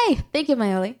 Yay! Thank you,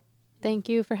 Mayoli. Thank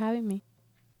you for having me.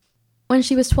 When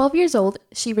she was 12 years old,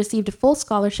 she received a full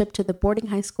scholarship to the boarding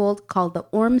high school called the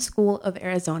Orm School of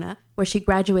Arizona, where she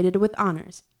graduated with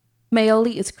honors.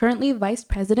 Mayoli is currently vice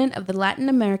president of the Latin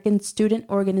American Student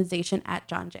Organization at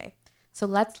John Jay. So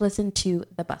let's listen to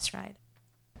The Bus Ride.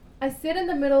 I sit in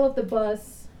the middle of the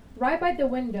bus, right by the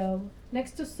window,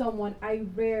 next to someone I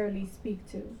rarely speak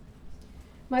to.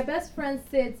 My best friend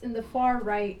sits in the far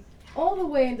right, all the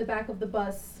way in the back of the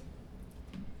bus.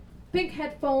 Pink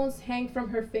headphones hang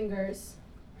from her fingers.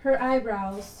 Her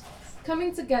eyebrows,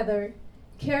 coming together,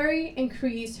 carry and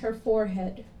crease her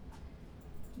forehead.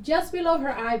 Just below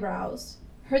her eyebrows,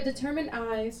 her determined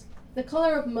eyes, the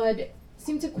color of mud,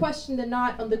 seem to question the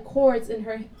knot on the cords in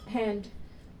her hand.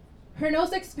 Her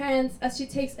nose expands as she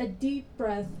takes a deep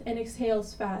breath and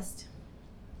exhales fast.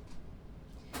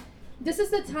 This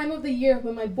is the time of the year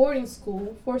when my boarding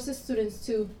school forces students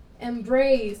to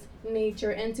embrace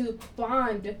nature and to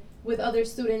bond with other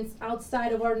students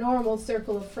outside of our normal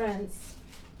circle of friends.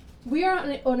 We are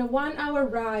on a 1-hour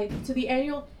ride to the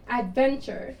annual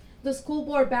adventure the school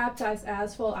board baptized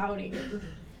as fall outing.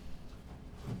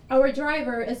 Our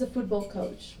driver is a football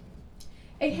coach,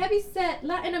 a heavy-set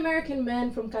Latin American man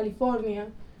from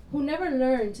California who never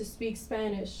learned to speak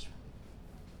Spanish.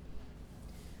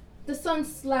 The sun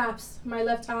slaps my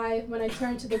left eye when I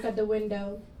turn to look at the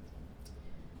window.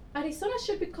 Arizona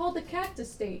should be called the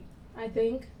cactus state, I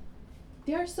think.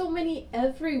 There are so many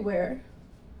everywhere.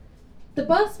 The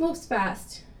bus moves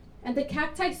fast, and the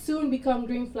cacti soon become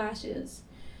green flashes.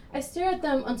 I stare at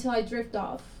them until I drift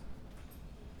off.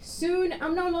 Soon,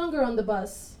 I'm no longer on the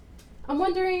bus. I'm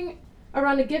wandering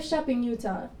around a gift shop in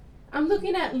Utah. I'm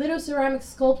looking at little ceramic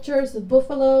sculptures of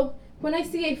buffalo when I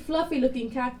see a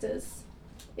fluffy-looking cactus.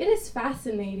 It is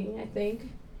fascinating, I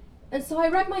think. And so I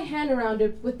wrap my hand around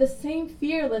it with the same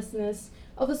fearlessness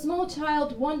of a small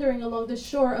child wandering along the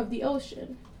shore of the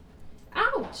ocean.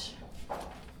 Ouch!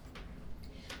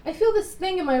 I feel this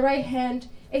thing in my right hand.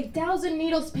 1,000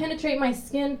 needles penetrate my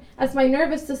skin as my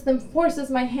nervous system forces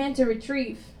my hand to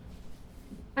retrieve.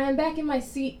 I am back in my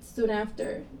seat soon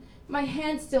after. My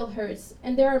hand still hurts,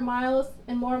 and there are miles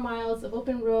and more miles of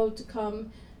open road to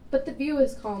come, but the view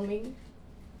is calming.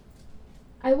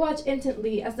 I watch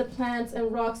intently as the plants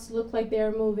and rocks look like they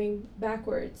are moving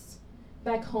backwards.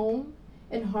 Back home,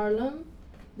 in Harlem,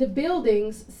 the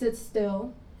buildings sit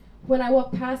still when I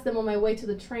walk past them on my way to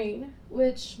the train,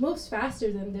 which moves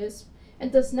faster than this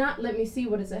and does not let me see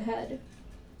what is ahead.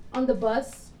 On the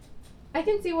bus, I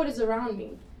can see what is around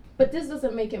me, but this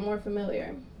doesn't make it more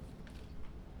familiar.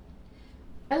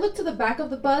 I look to the back of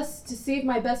the bus to see if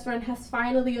my best friend has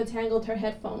finally untangled her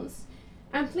headphones.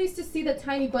 I'm pleased to see the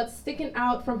tiny butt sticking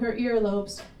out from her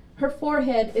earlobes. Her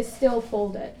forehead is still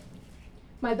folded.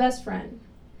 My best friend,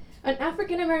 an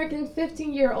African-American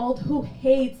 15-year-old who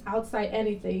hates outside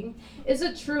anything, is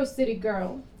a true city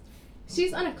girl.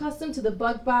 She's unaccustomed to the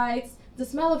bug bites, the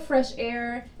smell of fresh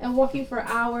air, and walking for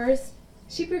hours.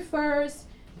 She prefers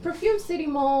perfumed city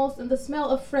malls and the smell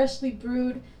of freshly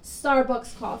brewed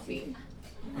Starbucks coffee.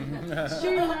 She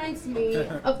reminds me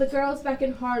of the girls back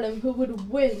in Harlem who would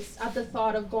wince at the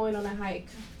thought of going on a hike.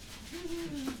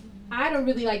 I don't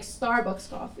really like Starbucks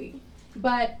coffee,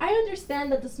 but I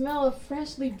understand that the smell of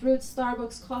freshly brewed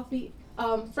Starbucks coffee,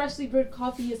 freshly brewed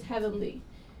coffee is heavenly.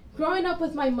 Growing up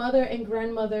with my mother and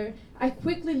grandmother, I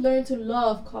quickly learned to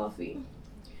love coffee.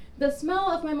 The smell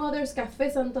of my mother's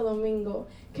Café Santo Domingo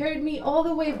carried me all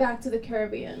the way back to the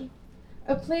Caribbean.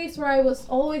 A place where I was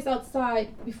always outside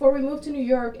before we moved to New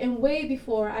York and way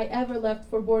before I ever left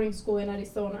for boarding school in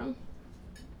Arizona.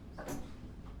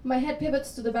 My head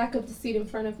pivots to the back of the seat in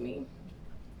front of me.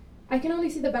 I can only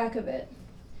see the back of it.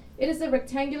 It is a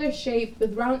rectangular shape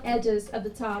with round edges at the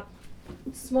top.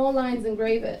 Small lines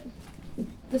engrave it.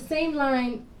 The same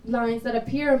lines that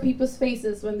appear on people's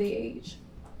faces when they age.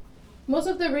 Most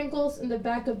of the wrinkles in the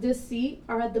back of this seat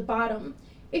are at the bottom,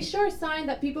 a sure sign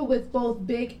that people with both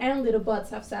big and little butts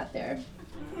have sat there.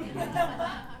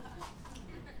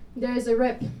 There is a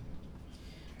rip.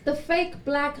 The fake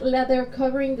black leather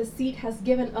covering the seat has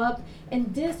given up,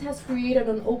 and this has created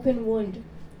an open wound.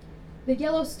 The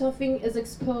yellow stuffing is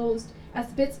exposed as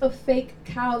bits of fake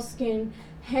cow skin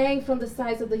hang from the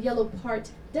sides of the yellow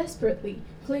part, desperately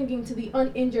clinging to the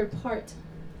uninjured part.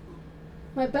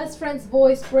 My best friend's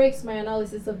voice breaks my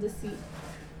analysis of the seat.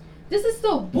 "This is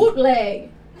so bootleg,"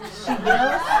 she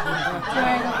yells,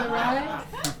 tired of the ride.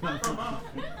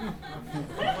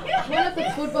 One of the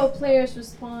football players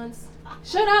responds,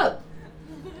 "Shut up!"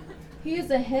 He is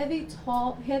a heavy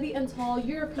and tall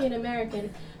European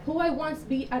American who I once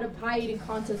beat at a pie eating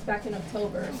contest back in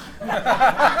October.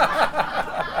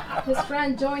 His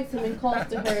friend joins him and calls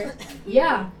to her,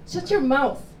 "Yeah, shut your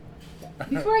mouth."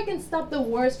 Before I can stop the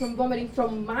words from vomiting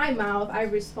from my mouth, I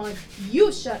respond,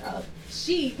 "You shut up.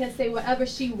 She can say whatever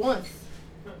she wants."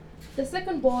 The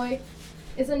second boy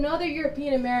is another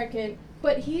European American,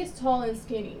 but he is tall and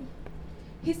skinny.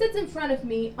 He sits in front of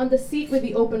me on the seat with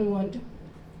the open wound.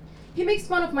 He makes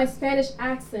fun of my Spanish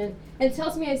accent and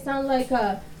tells me I sound like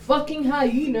a fucking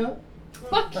hyena.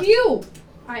 "Fuck you,"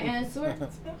 I answer.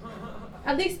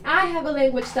 "At least I have a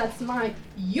language that's mine.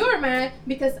 You're mad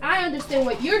because I understand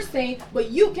what you're saying,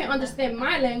 but you can't understand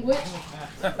my language."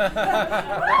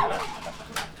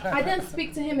 I then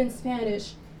speak to him in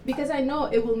Spanish because I know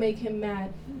it will make him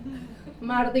mad.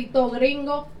 "Maldito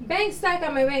gringo, ven,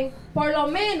 sácame, ven. Por lo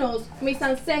menos mis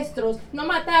ancestros no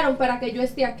mataron para que yo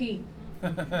esté aquí."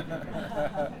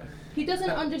 He doesn't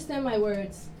understand my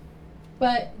words,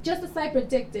 but just as I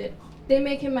predicted, they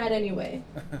make him mad anyway.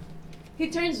 He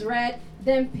turns red,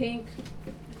 then pink.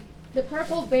 The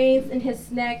purple veins in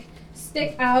his neck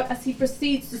stick out as he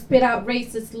proceeds to spit out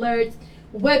racist slurs.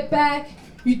 "Wetback,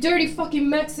 you dirty fucking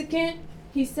Mexican,"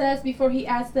 he says before he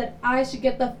asks that I should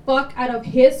get the fuck out of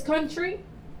his country.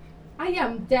 I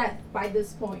am deaf by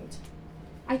this point.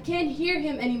 I can't hear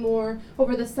him anymore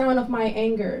over the sound of my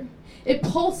anger. It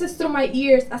pulses through my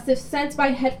ears as if sent by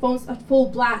headphones at full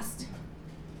blast.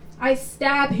 I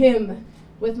stab him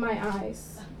with my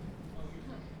eyes.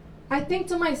 I think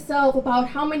to myself about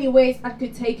how many ways I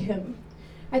could take him.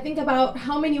 I think about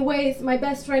how many ways my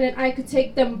best friend and I could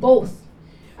take them both.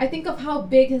 I think of how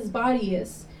big his body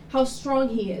is, how strong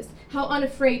he is, how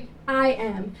unafraid I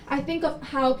am. I think of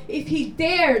how if he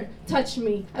dared touch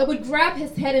me, I would grab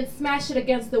his head and smash it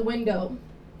against the window.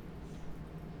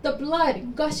 The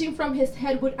blood gushing from his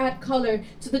head would add color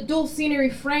to the dull scenery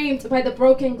framed by the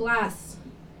broken glass.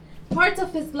 Parts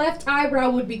of his left eyebrow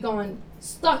would be gone,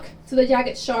 stuck to the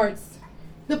jagged shards.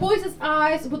 The boy's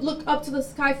eyes would look up to the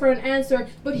sky for an answer,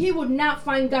 but he would not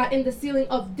find God in the ceiling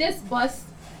of this bus.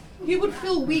 He would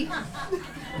feel weak,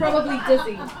 probably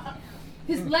dizzy.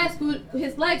 His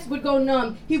legs would go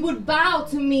numb. He would bow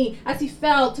to me as he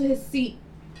fell to his seat.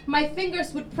 My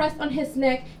fingers would press on his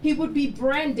neck. He would be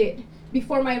branded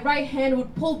before my right hand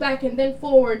would pull back and then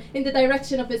forward in the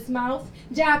direction of his mouth.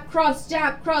 Jab, cross,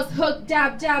 hook,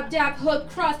 jab, jab, jab, hook,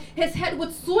 cross. His head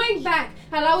would swing back,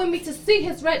 allowing me to see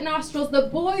his red nostrils. The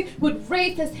boy would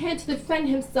raise his hand to defend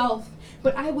himself,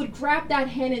 but I would grab that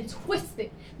hand and twist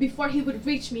it before he would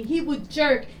reach me. He would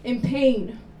jerk in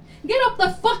pain. "Get up the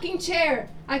fucking chair,"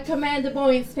 I command the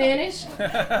boy in Spanish.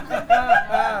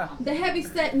 The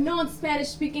heavy-set,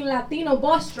 non-Spanish-speaking Latino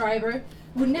bus driver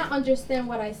would not understand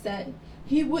what I said.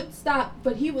 He would stop,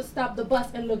 but he would stop the bus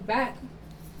and look back.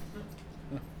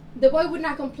 The boy would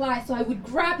not comply, so I would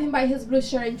grab him by his blue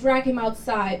shirt and drag him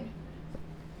outside.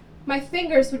 My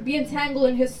fingers would be entangled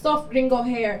in his soft gringo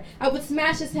hair. I would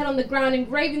smash his head on the ground,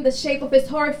 engraving the shape of his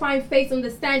horrifying face on the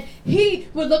stand. He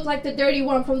would look like the dirty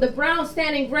one from the brown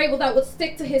sand engraved that would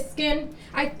stick to his skin.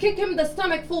 I'd kick him in the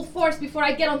stomach full force before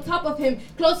I get on top of him.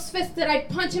 Close-fisted, I'd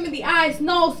punch him in the eyes,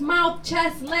 nose, mouth,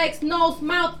 chest, legs, nose,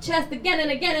 mouth, chest, again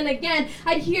and again and again.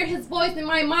 I'd hear his voice in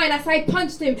my mind as I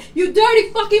punched him. "You dirty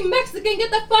fucking Mexican, get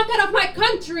the fuck out of my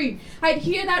country!" I'd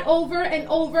hear that over and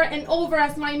over and over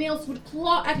as my nails would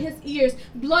claw at his ears.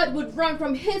 Blood would run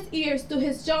from his ears to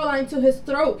his jawline to his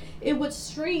throat. It would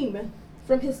stream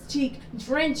from his cheek,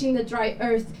 drenching the dry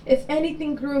earth. If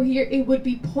anything grew here, it would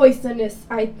be poisonous,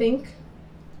 I think.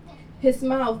 His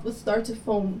mouth would start to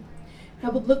foam. I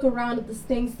would look around at this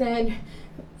thing and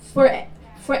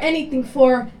for anything,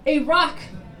 for a rock.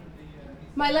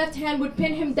 My left hand would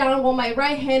pin him down while my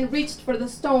right hand reached for the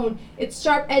stone. Its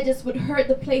sharp edges would hurt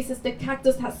the places the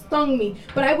cactus had stung me,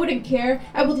 but I wouldn't care.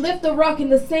 I would lift the rock in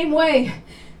the same way.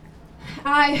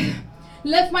 I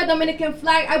lift my Dominican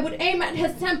flag. I would aim at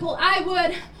his temple. I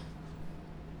would.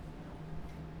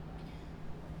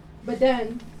 But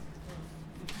then,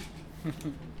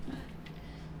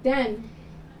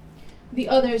 the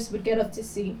others would get up to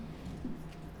see.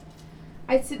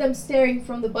 I'd see them staring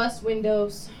from the bus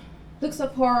windows, looks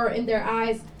of horror in their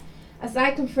eyes as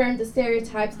I confirmed the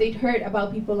stereotypes they'd heard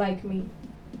about people like me.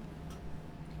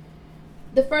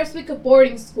 The first week of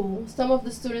boarding school, some of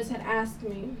the students had asked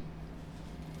me,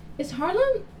 "Is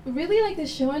Harlem really like the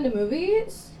show in the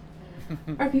movies?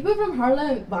 Are people from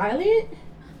Harlem violent?"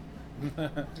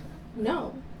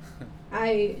 No,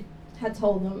 I had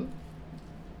told them.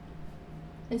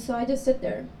 And so I just sit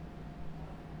there.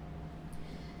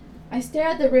 I stare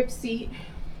at the ripped seat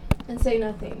and say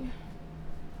nothing.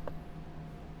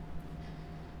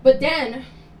 But then,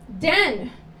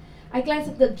 I glance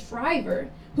at the driver,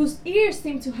 whose ears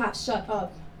seem to have shut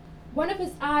up. One of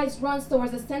his eyes runs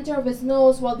towards the center of his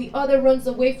nose while the other runs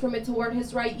away from it toward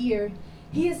his right ear.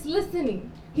 He is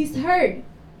listening. He's heard.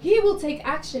 He will take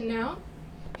action now.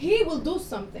 He will do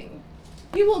something.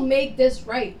 He will make this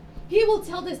right. He will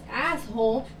tell this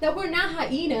asshole that we're not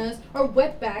hyenas or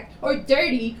wetback or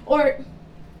dirty or...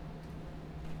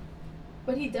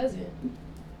 But he doesn't.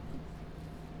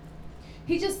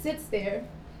 He just sits there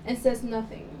and says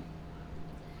nothing.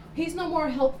 He's no more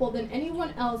helpful than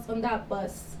anyone else on that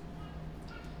bus.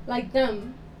 Like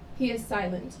them, he is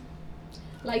silent.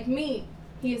 Like me,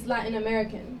 he is Latin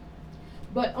American.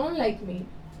 But unlike me,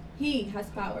 he has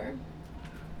power.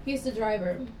 He is the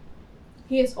driver.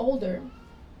 He is older.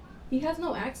 He has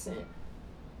no accent.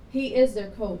 He is their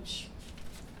coach.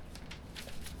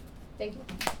 Thank you.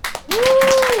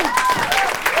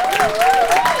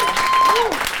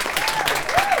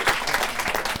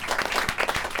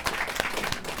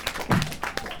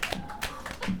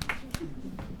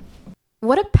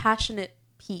 What a passionate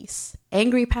piece.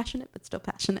 Angry, passionate, but still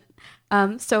passionate.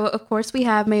 So, of course, we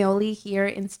have Mayoli here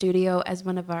in studio as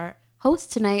one of our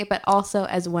hosts tonight, but also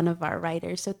as one of our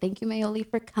writers. So thank you, Mayoli,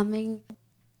 for coming.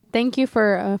 Thank you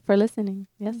for listening.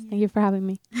 Yes, thank you for having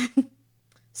me.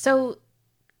 So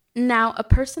now, a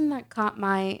person that caught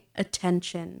my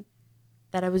attention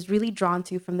that I was really drawn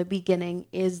to from the beginning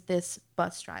is this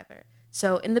bus driver.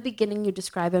 So in the beginning, you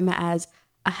describe him as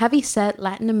a heavy-set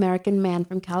Latin American man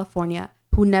from California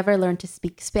who never learned to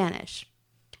speak Spanish.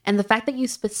 And the fact that you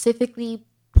specifically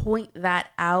point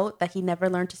that out, that he never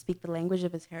learned to speak the language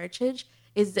of his heritage,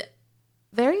 is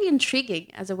very intriguing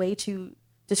as a way to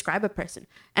describe a person.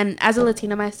 And as a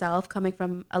Latina myself, coming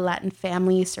from a Latin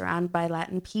family surrounded by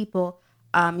Latin people,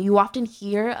 you often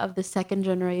hear of the second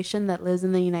generation that lives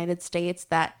in the United States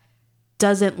that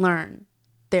doesn't learn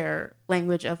their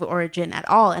language of origin at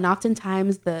all. And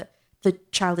oftentimes the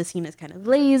child is seen as kind of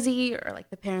lazy, or like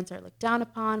the parents are looked down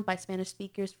upon by Spanish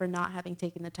speakers for not having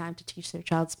taken the time to teach their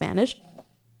child Spanish.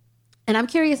 And I'm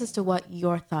curious as to what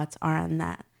your thoughts are on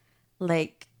that.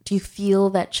 Like, do you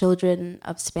feel that children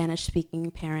of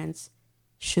Spanish-speaking parents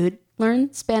should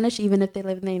learn Spanish even if they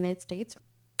live in the United States?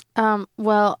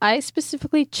 Well, I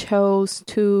specifically chose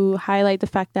to highlight the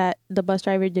fact that the bus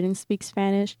driver didn't speak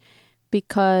Spanish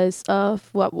because of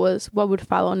what would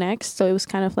follow next. So it was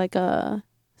kind of like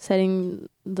setting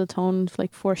the tone,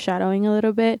 like foreshadowing a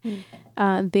little bit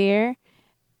there.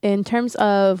 In terms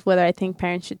of whether I think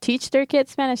parents should teach their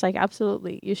kids Spanish, like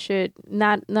absolutely, you should.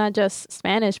 Not just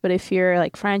Spanish, but if you're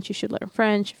like French, you should learn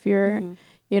French. If you're,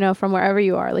 from wherever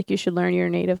you are, like you should learn your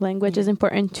native language. It's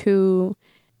important to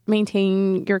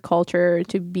maintain your culture,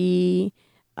 to be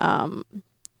kind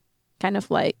of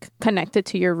like connected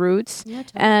to your roots,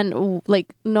 and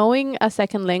like knowing a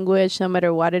second language, no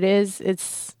matter what it is,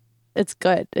 it's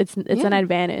good. It's an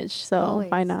advantage. So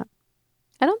always. Why not?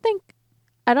 I don't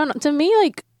know. To me,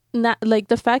 like not like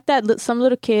the fact that some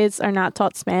little kids are not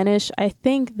taught Spanish, I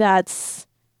think I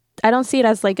don't see it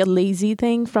as like a lazy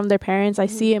thing from their parents. I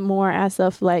see it more as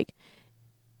of like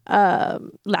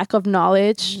lack of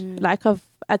knowledge, lack of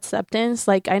acceptance.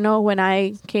 Like I know when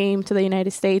I came to the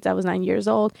United States, I was 9 years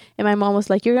old, and my mom was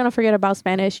like, "You're gonna forget about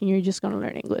Spanish and you're just gonna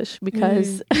learn English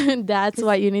because that's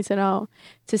what you need to know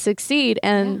to succeed."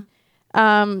 And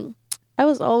I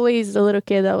was always the little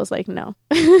kid that was like, no.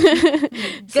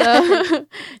 So,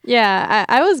 yeah,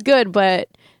 I was good, but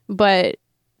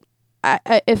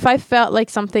I if I felt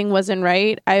like something wasn't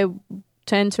right, I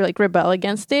tend to like rebel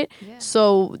against it. Yeah.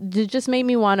 So it just made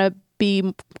me want to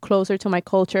be closer to my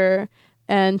culture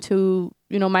and to,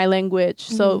 my language.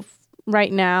 So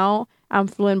right now I'm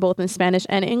fluent both in Spanish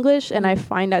and English, and I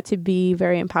find that to be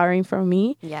very empowering for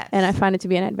me. Yes. And I find it to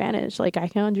be an advantage. Like, I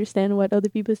can understand what other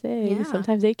people say. Yeah.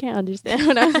 Sometimes they can't understand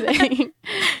what I'm saying.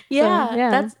 Yeah, So,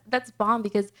 yeah. That's bomb,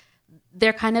 because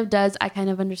I kind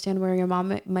of understand where your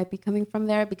mom might be coming from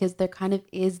there, because there kind of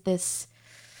is this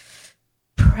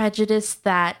prejudice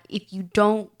that if you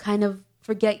don't kind of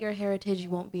forget your heritage, you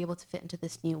won't be able to fit into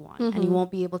this new one, and you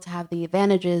won't be able to have the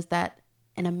advantages that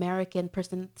an American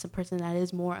person, some person that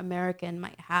is more American,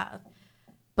 might have.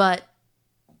 But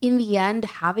in the end,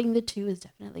 having the two is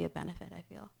definitely a benefit, I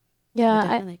feel.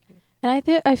 Yeah,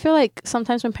 I feel like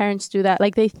sometimes when parents do that,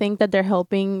 like, they think that they're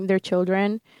helping their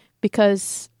children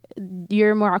because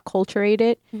you're more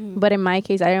acculturated. But in my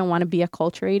case, I didn't want to be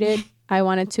acculturated. I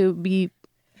wanted to be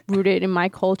rooted in my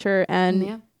culture,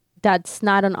 and that's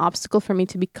not an obstacle for me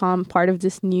to become part of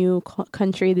this new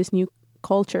country, this new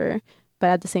culture. But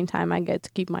at the same time, I get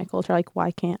to keep my culture. Like, why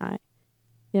can't I?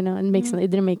 It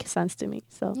didn't make sense to me.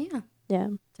 So yeah,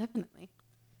 definitely.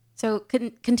 So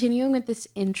continuing with this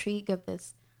intrigue of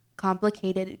this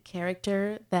complicated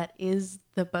character that is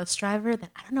the bus driver, that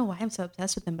I don't know why I'm so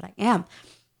obsessed with him, but I am.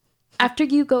 After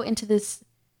you go into this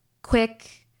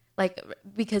quick, like,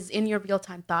 because in your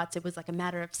real-time thoughts, it was like a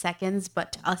matter of seconds,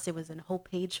 but to us, it was a whole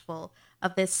page full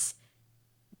of this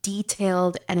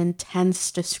detailed and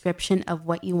intense description of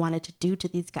what you wanted to do to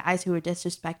these guys who were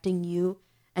disrespecting you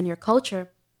and your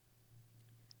culture.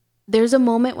 There's a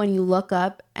moment when you look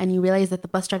up and you realize that the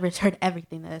bus driver has heard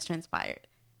everything that has transpired,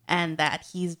 and that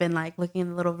he's been like looking in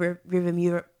the little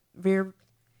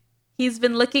he's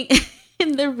been looking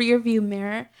in the rear view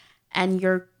mirror, and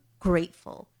you're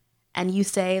grateful, and you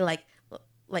say like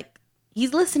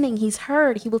he's listening, he's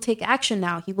heard, he will take action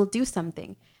now, he will do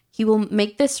something. He will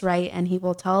make this right, and he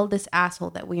will tell this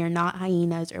asshole that we are not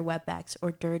hyenas or wetbacks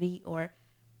or dirty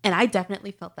and I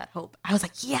definitely felt that hope. I was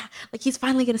like, yeah, like, he's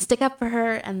finally going to stick up for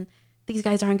her, and these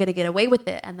guys aren't going to get away with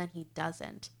it. And then he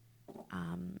doesn't.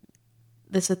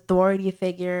 This authority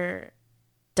figure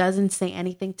doesn't say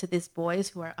anything to these boys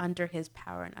who are under his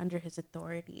power and under his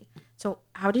authority. So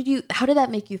how did that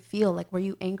make you feel? Like, were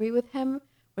you angry with him?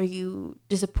 Were you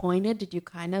disappointed? Did you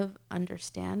kind of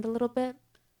understand a little bit?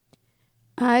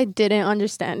 I didn't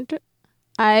understand.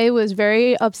 I was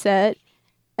very upset,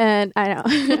 and I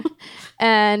know.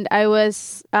 And I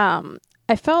was,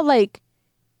 I felt like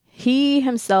he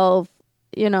himself,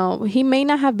 he may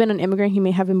not have been an immigrant, he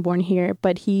may have been born here,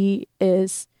 but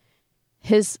his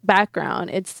background,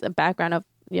 it's a background of,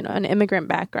 an immigrant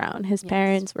background. His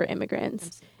parents were immigrants.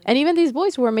 Absolutely. And even these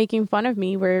boys who were making fun of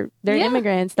me they're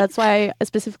immigrants. That's why I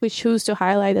specifically choose to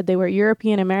highlight that they were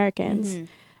European Americans.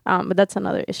 But that's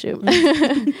another issue.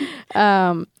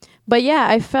 But yeah,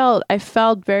 I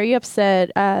felt very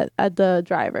upset at the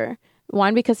driver.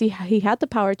 One, because he had the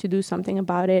power to do something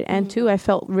about it, and two, I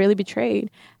felt really betrayed.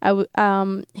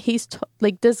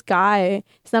 Like, this guy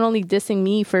is not only dissing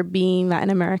me for being Latin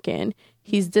American,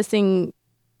 he's dissing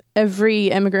every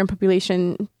immigrant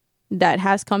population that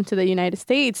has come to the United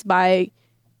States by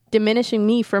diminishing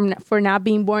me for not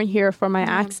being born here, for my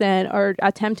accent, or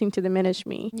attempting to diminish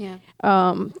me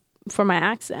for my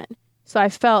accent. So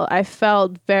I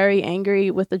felt very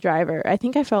angry with the driver. I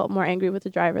think I felt more angry with the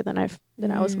driver than I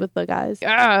was with the guys.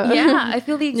 Yeah, I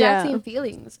feel the exact same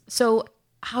feelings. So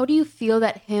how do you feel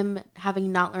that him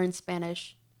having not learned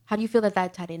Spanish, how do you feel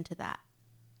that tied into that?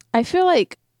 I feel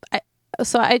like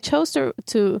I chose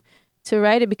to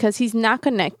write it because he's not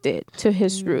connected to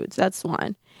his roots. That's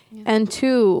one. Yeah. And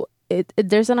two,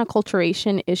 there's an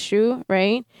acculturation issue,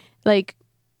 right? Like,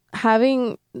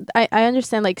 I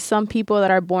understand, like, some people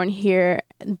that are born here,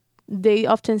 they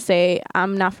often say,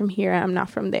 I'm not from here, I'm not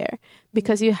from there,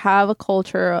 because you have a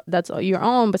culture that's your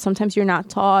own, but sometimes you're not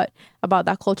taught about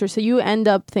that culture. So you end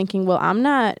up thinking, well, I'm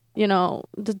not,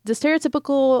 the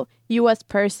stereotypical U.S.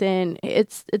 person,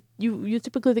 you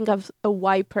typically think of a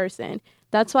white person.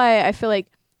 That's why I feel like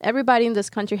everybody in this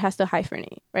country has to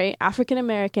hyphenate, right? African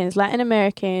Americans, Latin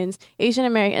Americans, Asian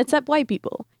Americans, except white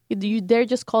people. They're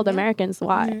just called Americans.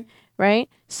 Why? Right?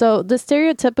 So the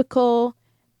stereotypical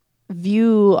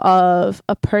view of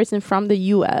a person from the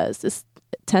U.S.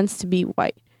 tends to be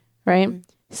white, right?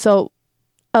 So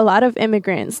a lot of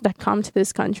immigrants that come to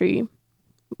this country,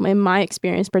 in my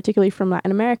experience, particularly from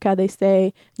Latin America, they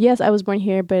say, yes, I was born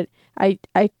here, but I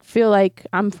feel like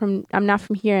I'm not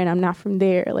from here and I'm not from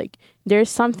there. Like, there's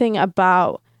something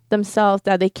about themselves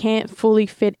that they can't fully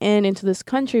fit into this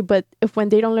country, but when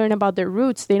they don't learn about their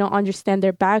roots, they don't understand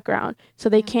their background, so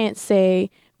they can't say,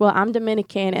 well, I'm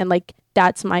Dominican and, like,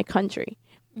 that's my country.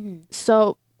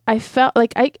 So I felt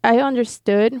like I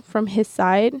understood from his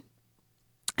side,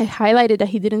 I highlighted that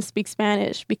he didn't speak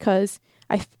Spanish because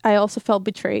I also felt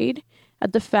betrayed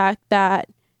at the fact that,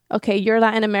 okay, you're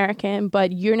Latin American,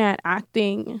 but you're not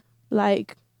acting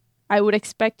like I would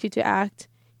expect you to act.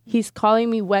 He's calling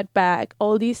me wetback,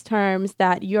 all these terms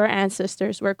that your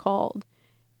ancestors were called.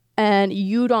 And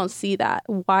you don't see that.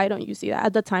 Why don't you see that?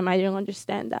 At the time, I didn't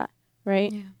understand that,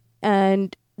 right? Yeah.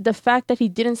 And the fact that he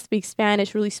didn't speak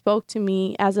Spanish really spoke to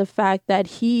me as a fact that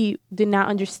he did not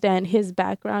understand his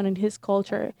background and his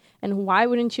culture. And why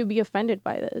wouldn't you be offended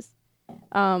by this?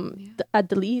 At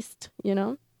the least, you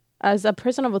know? As a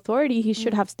person of authority, he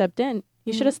should have stepped in.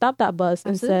 He should have stopped that bus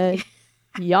and said,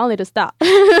 y'all need to stop.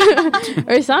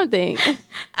 Or something.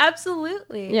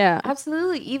 Absolutely. Yeah.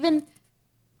 Absolutely. Even,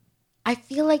 I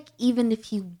feel like even if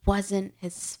he wasn't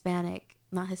Hispanic,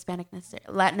 not Hispanic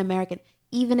necessarily, Latin American,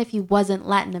 even if he wasn't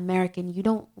Latin American, you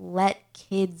don't let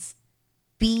kids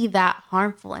be that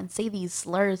harmful and say these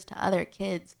slurs to other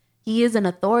kids. He is an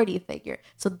authority figure.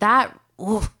 So that,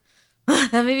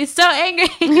 that made me so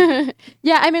angry.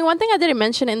 Yeah, I mean, one thing I didn't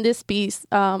mention in this piece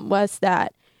was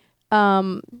that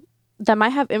that might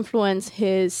have influenced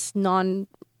his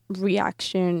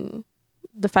non-reaction,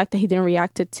 the fact that he didn't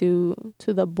react to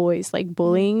the boys like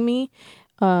bullying me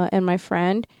and my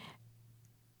friend.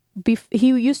 He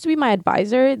used to be my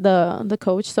advisor, the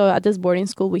coach. So at this boarding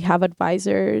school, we have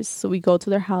advisors. So we go to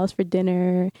their house for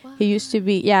dinner. Wow. He used to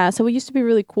be, so we used to be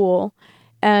really cool.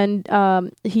 And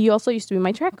he also used to be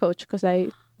my track coach because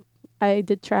I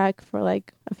did track for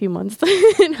like a few months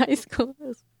in high school.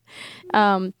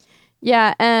 And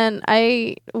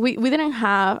we didn't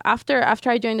have, after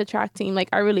I joined the track team, like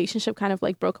our relationship kind of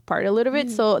like broke apart a little bit.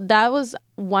 So that was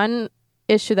one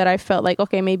issue that I felt like,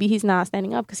 okay, maybe he's not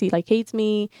standing up because he like hates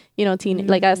me, you know,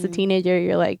 like as a teenager,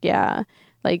 you're like, yeah,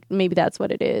 like maybe that's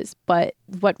what it is. But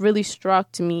what really struck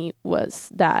to me was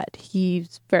that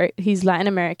he's Latin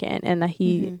American and that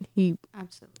he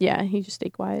absolutely, yeah, he just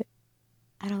stayed quiet.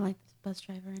 I don't like this bus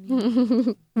driver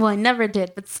anymore. Well, I never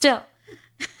did, but still,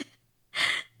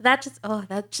 that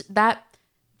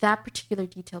particular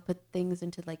detail put things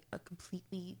into like a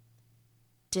completely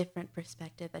different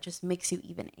perspective that just makes you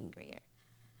even angrier.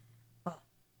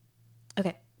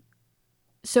 Okay,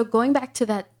 so going back to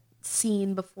that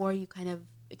scene before you kind of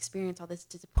experience all this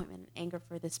disappointment and anger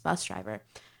for this bus driver,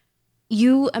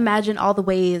 you imagine all the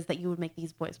ways that you would make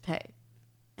these boys pay.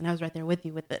 And I was right there with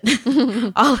you with it.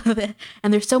 All of it.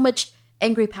 And there's so much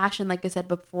angry passion, like I said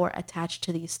before, attached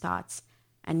to these thoughts.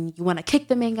 And you want to kick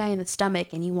the main guy in the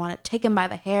stomach, and you want to take him by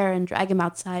the hair and drag him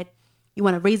outside. You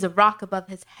want to raise a rock above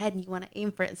his head, and you want to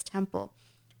aim for his temple.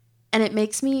 And it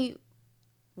makes me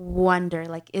wonder,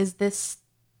 like, is this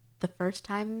the first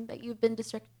time that you've been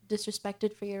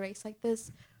disrespected for your race like this?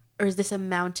 Or is this a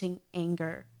mounting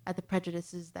anger at the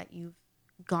prejudices that you've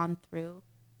gone through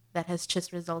that has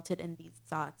just resulted in these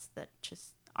thoughts that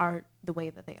just are the way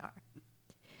that they are?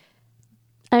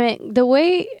 I mean, the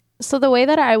way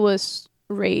that I was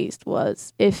raised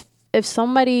was if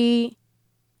somebody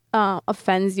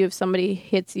offends you, if somebody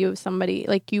hits you, if somebody,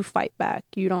 like, you fight back.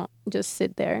 You don't just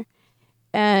sit there.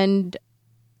 And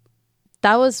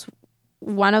that was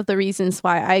one of the reasons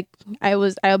why I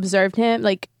observed him.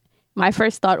 Like, my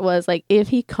first thought was, like, if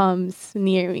he comes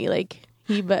near me, like,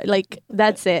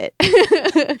 that's it.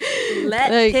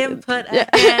 Let like, him put a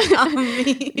hand on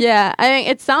me. Yeah, I mean,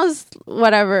 it sounds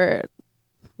whatever,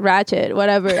 ratchet,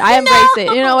 whatever. I embrace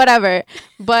it, you know, whatever.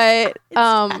 But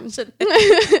but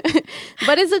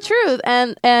it's the truth,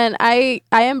 and I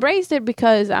embraced it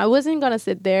because I wasn't gonna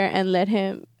sit there and let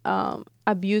him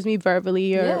abuse me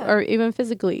verbally or even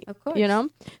physically. Of course, you know.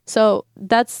 So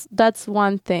that's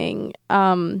one thing.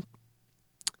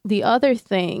 The other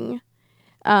thing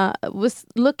was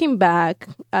looking back.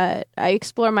 I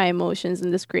explore my emotions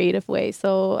in this creative way.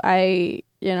 So I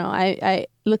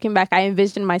looking back, I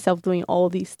envisioned myself doing all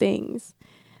these things,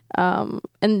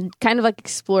 and kind of like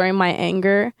exploring my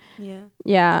anger. Yeah.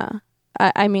 Yeah.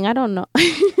 I mean, I don't know.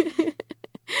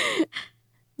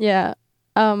 Yeah.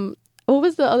 What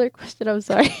was the other question? I'm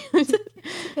sorry.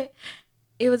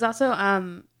 It was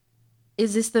also,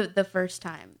 is this the first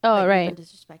time that right. you've been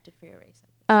disrespected for your race?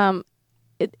 I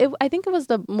think it was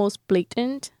the most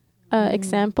blatant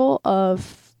example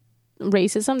of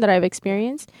racism that I've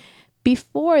experienced.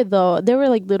 Before, though, there were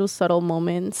like little subtle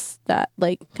moments that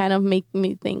like kind of make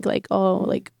me think like, oh,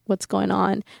 like what's going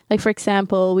on? Like, for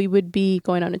example, we would be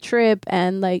going on a trip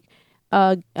and like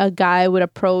a guy would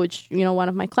approach, you know, one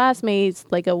of my classmates,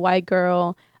 like a white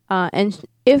girl. And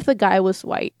if the guy was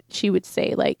white, she would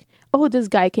say like, oh, this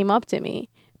guy came up to me.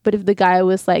 But if the guy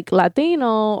was like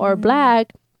Latino or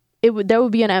black, there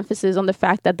would be an emphasis on the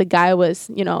fact that the guy was,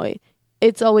 you know,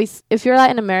 it's always, if you're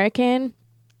Latin American,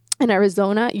 in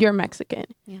Arizona, you're Mexican.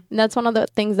 Yeah. And that's one of the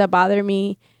things that bother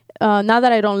me. Not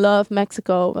that I don't love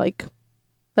Mexico, like,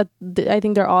 but I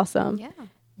think they're awesome. Yeah,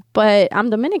 But I'm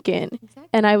Dominican, exactly.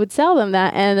 and I would tell them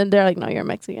that, and then they're like, "No, you're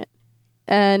Mexican."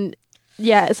 And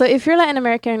yeah, so if you're Latin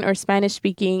American or Spanish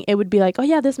speaking, it would be like, "Oh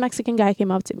yeah, this Mexican guy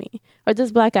came up to me," or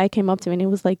 "This black guy came up to me, and it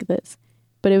was like this."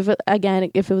 But if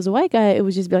it was a white guy, it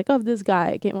would just be like, "Oh, this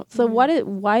guy came up." So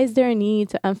why is there a need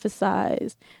to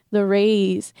emphasize the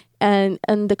race and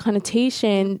the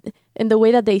connotation in the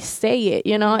way that they say it?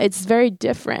 You know, it's very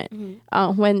different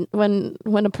when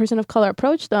a person of color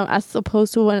approached them as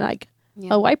opposed to when like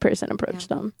a white person approached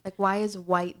them. Like, why is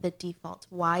white the default?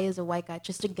 Why is a white guy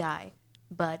just a guy,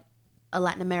 but a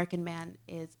Latin American man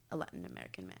is a Latin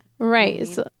American man? Right. You know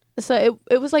what I mean? So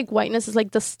it was like whiteness is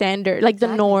like the standard, like the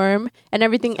norm, and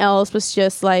everything else was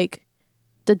just like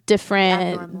the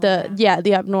different,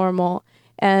 the abnormal.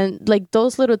 And like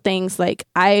those little things, like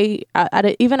even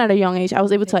at a young age, I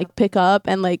was able to like pick up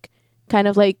and like kind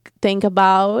of like think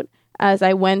about as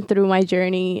I went through my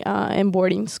journey in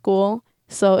boarding school.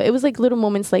 So it was like little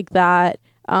moments like that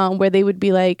where they would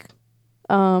be like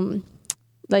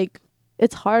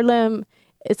it's Harlem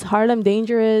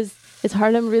dangerous. Is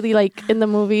Harlem really like in the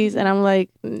movies? And I'm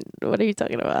like, what are you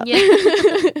talking about?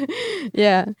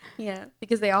 Yeah. Yeah,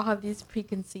 because they all have these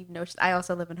preconceived notions. I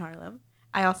also live in Harlem.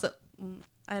 I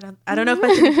don't know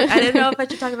if I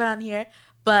should talk about it on here,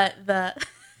 but the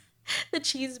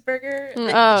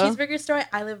cheeseburger store,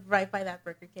 I live right by that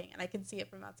Burger King, and I can see it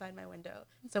from outside my window.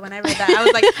 So when I read that, I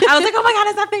was like, oh my god,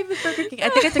 it's that famous Burger King. I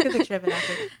think I took a picture of it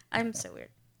after. I'm so weird.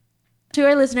 To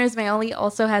our listeners, Mayoli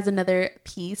also has another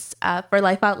piece for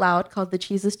Life Out Loud called The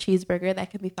Cheeseless Cheeseburger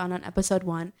that can be found on episode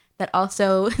 1. That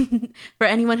also, for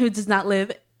anyone who does not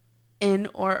live in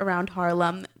or around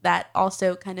Harlem, that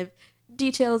also kind of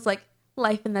details like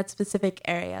life in that specific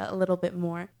area a little bit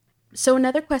more. So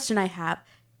another question I have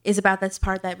is about this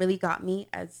part that really got me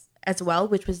as well,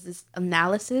 which was this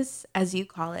analysis, as you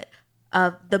call it,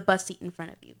 of the bus seat in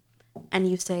front of you. And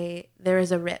you say, there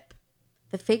is a rip.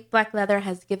 The fake black leather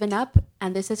has given up,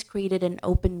 and this has created an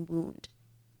open wound.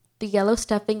 The yellow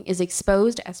stuffing is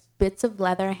exposed as bits of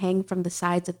leather hang from the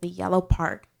sides of the yellow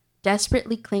part,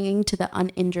 desperately clinging to the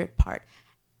uninjured part.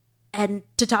 And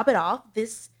to top it off,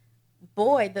 this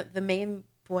boy, the main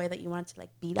boy that you wanted to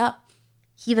like beat up,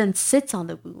 he then sits on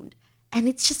the wound. And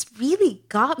it's just really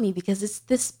got me because it's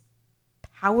this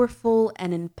powerful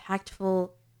and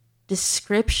impactful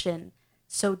description.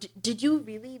 So did you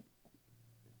really...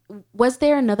 Was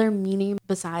there another meaning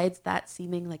besides that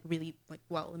seeming like really like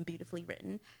well and beautifully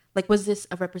written? Like, was this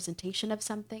a representation of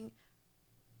something?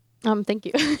 Thank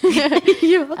you.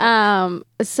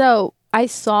 So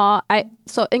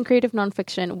in creative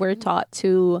nonfiction, we're taught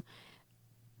to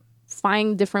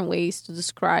find different ways to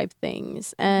describe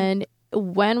things. And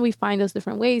when we find those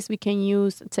different ways, we can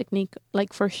use a technique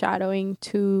like foreshadowing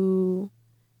to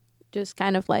just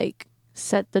kind of like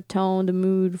set the tone, the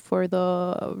mood for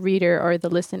the reader or the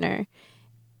listener.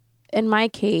 In my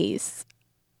case,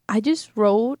 I just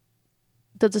wrote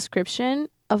the description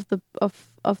of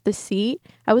the seat.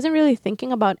 I wasn't really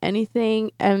thinking about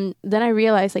anything, and then I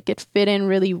realized like it fit in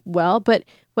really well. But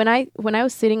when I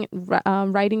was sitting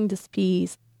writing this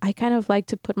piece, I kind of like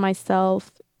to put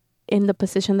myself in the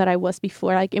position that I was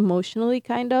before, like emotionally,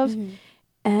 kind of. Mm-hmm.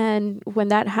 And when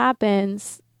that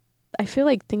happens, I feel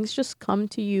like things just come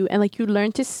to you and like you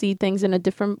learn to see things in a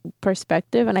different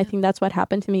perspective. And I think that's what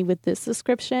happened to me with this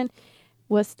description,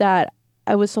 was that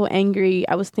I was so angry.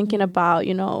 I was thinking about,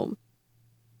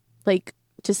 like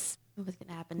just what was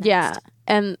gonna happen next. Yeah.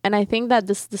 And I think that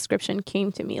this description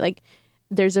came to me like,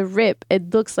 there's a rip.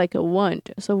 It looks like a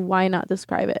wound. So why not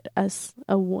describe it as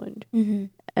a wound? Mm-hmm.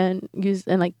 And use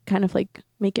and like kind of like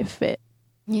make it fit.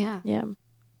 Yeah. Yeah.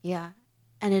 Yeah.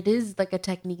 And it is like a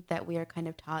technique that we are kind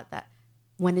of taught that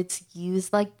when it's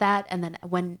used like that, and then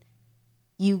when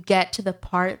you get to the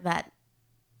part that,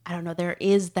 I don't know, there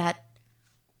is that,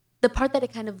 the part that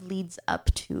it kind of leads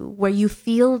up to, where you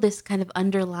feel this kind of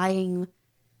underlying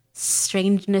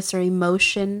strangeness or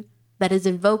emotion that is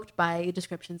invoked by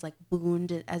descriptions like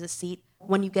wound as a seat.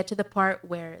 When you get to the part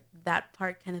where that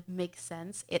part kind of makes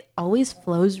sense, it always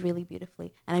flows really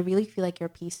beautifully. And I really feel like your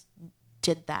piece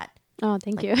did that. Oh,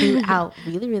 thank you. Throughout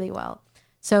really, really well.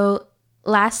 So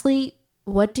lastly,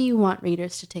 what do you want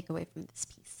readers to take away from this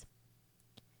piece?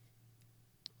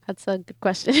 That's a good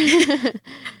question.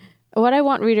 What I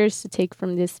want readers to take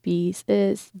from this piece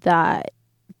is that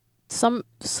some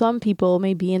people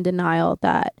may be in denial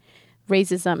that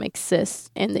racism exists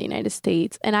in the United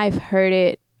States. And I've heard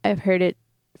it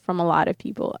from a lot of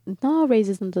people. No,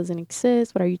 racism doesn't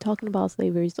exist. What are you talking about?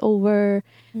 Slavery is over.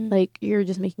 Like, you're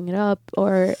just making it up.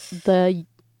 Or the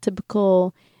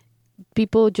typical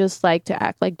people just like to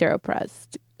act like they're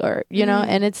oppressed, or you know,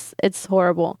 and it's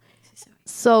horrible.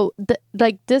 So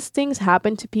like, these things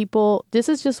happen to people. This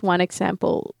is just one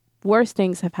example. Worse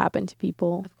things have happened to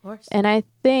people, Of course. and I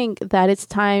think that it's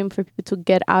time for people to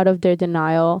get out of their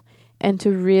denial and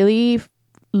to really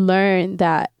learn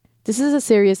that this is a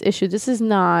serious issue. This is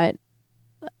not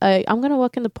I'm gonna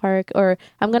walk in the park, or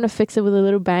I'm gonna fix it with a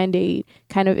little band-aid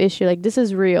kind of issue. Like, this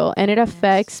is real, and it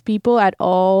affects people of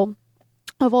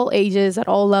all ages, at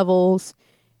all levels.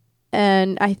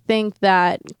 And I think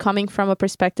that coming from a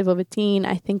perspective of a teen,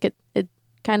 I think it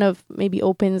kind of maybe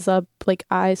opens up like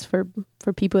eyes for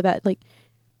people that, like,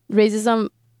 racism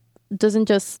doesn't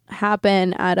just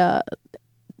happen at a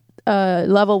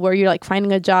level where you're like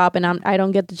finding a job and I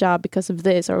don't get the job because of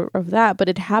this or of that, but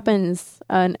it happens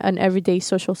on everyday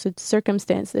social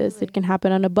circumstances. Right. It can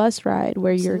happen on a bus ride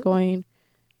where you're going,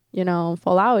 you know,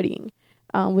 fall outing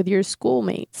with your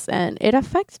schoolmates, and it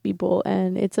affects people,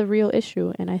 and it's a real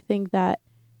issue. And I think that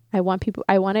I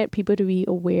wanted people to be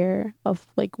aware of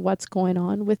like what's going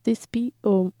on with this piece,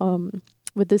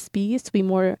 to be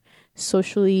more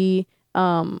socially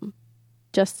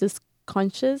justice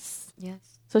conscious.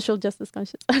 Yes. Social justice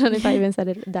conscious. I don't know if I even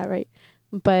said that right.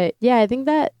 But yeah, I think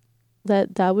that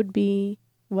would be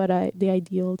the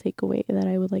ideal takeaway that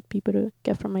I would like people to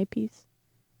get from my piece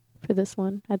for this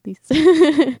one, at least.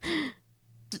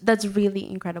 That's really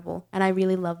incredible. And I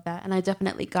really love that. And I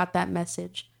definitely got that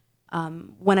message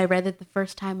when I read it the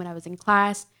first time when I was in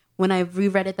class, when I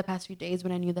reread it the past few days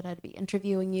when I knew that I'd be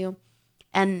interviewing you.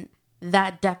 And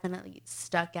that definitely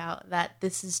stuck out, that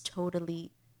this is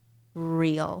totally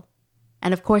real.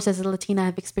 And of course, as a Latina,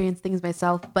 I've experienced things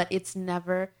myself, but it's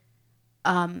never,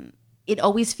 it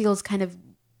always feels kind of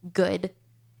good.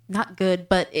 Not good,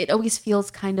 but it always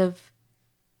feels kind of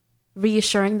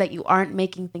reassuring that you aren't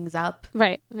making things up.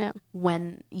 Right, yeah.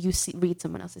 When you read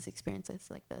someone else's experiences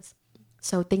like this.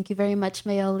 So thank you very much,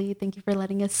 Mayoli. Thank you for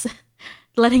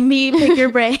letting me pick your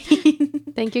brain.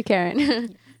 Thank you,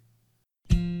 Karen.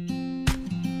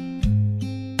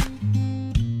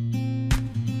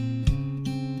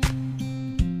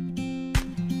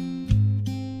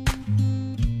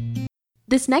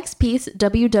 This next piece,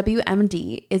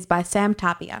 WWMD, is by Sam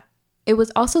Tapia. It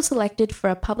was also selected for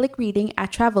a public reading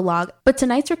at Travelogue, but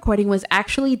tonight's recording was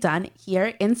actually done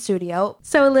here in studio.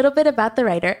 So a little bit about the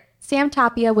writer. Sam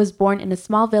Tapia was born in a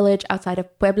small village outside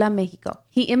of Puebla, Mexico.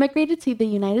 He immigrated to the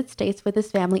United States with his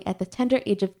family at the tender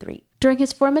age of 3. During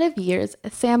his formative years,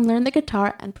 Sam learned the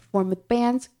guitar and performed with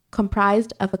bands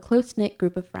comprised of a close-knit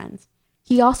group of friends.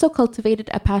 He also cultivated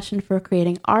a passion for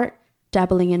creating art,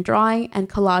 dabbling in drawing, and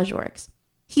collage works.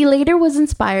 He later was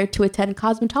inspired to attend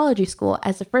cosmetology school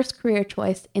as the first career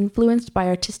choice, influenced by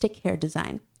artistic hair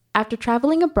design. After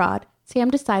traveling abroad, Sam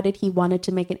decided he wanted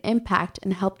to make an impact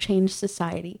and help change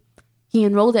society. He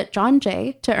enrolled at John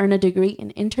Jay to earn a degree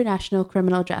in international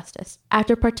criminal justice.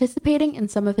 After participating in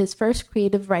some of his first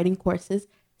creative writing courses,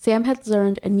 Sam has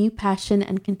learned a new passion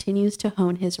and continues to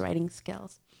hone his writing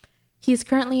skills. He is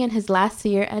currently in his last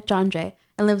year at John Jay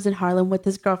and lives in Harlem with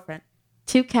his girlfriend,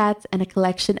 2 cats, and a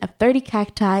collection of 30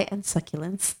 cacti and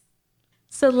succulents.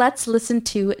 So let's listen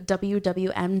to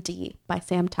WWMD by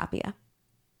Sam Tapia.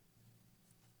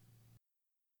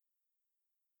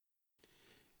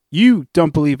 You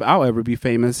don't believe I'll ever be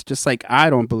famous, just like I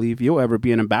don't believe you'll ever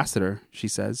be an ambassador, she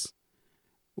says.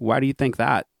 Why do you think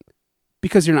that?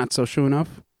 Because you're not social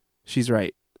enough? She's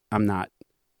right. I'm not.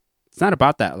 It's not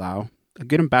about that, Lau. A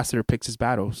good ambassador picks his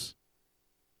battles.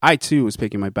 I, too, was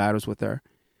picking my battles with her.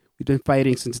 We'd been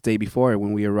fighting since the day before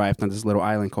when we arrived on this little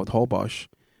island called Holbox,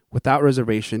 without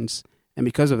reservations, and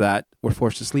because of that, we're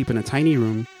forced to sleep in a tiny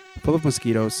room full of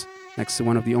mosquitoes next to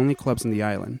one of the only clubs in the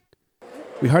island.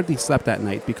 We hardly slept that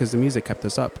night because the music kept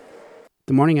us up.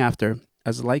 The morning after,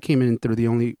 as the light came in through the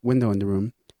only window in the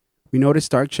room, we noticed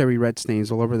dark cherry red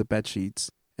stains all over the bed sheets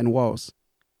and walls.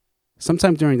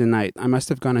 Sometime during the night, I must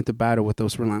have gone into battle with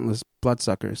those relentless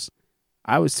bloodsuckers.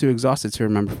 I was too exhausted to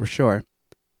remember for sure,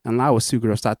 and Lau was too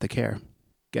grossed out to care.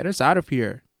 Get us out of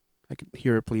here, I could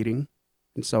hear her pleading,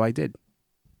 and so I did.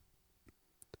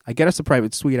 I get us a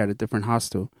private suite at a different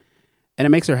hostel, and it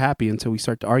makes her happy until we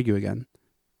start to argue again.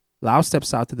 Lau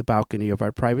steps out to the balcony of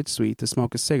our private suite to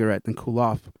smoke a cigarette and cool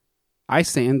off. I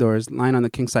stay indoors, lying on the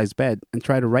king-size bed, and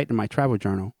try to write in my travel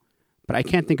journal, but I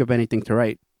can't think of anything to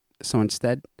write, so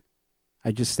instead,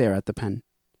 I just stare at the pen.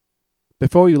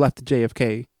 Before we left the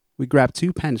JFK, we grabbed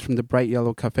 2 pens from the bright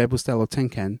yellow Café Bustelo tin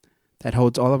can that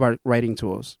holds all of our writing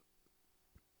tools.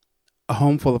 A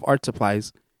home full of art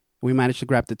supplies We managed to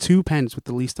grab the 2 pens with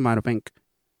the least amount of ink.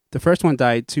 The first one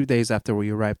died 2 days after we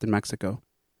arrived in Mexico.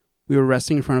 We were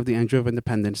resting in front of the Angel of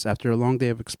Independence after a long day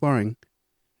of exploring,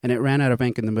 and it ran out of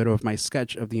ink in the middle of my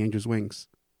sketch of the angel's wings.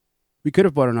 We could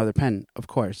have bought another pen, of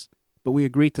course, but we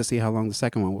agreed to see how long the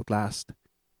second one would last.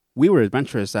 We were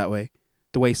adventurous that way,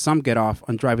 the way some get off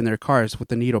on driving their cars with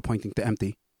the needle pointing to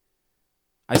empty.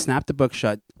 I snapped the book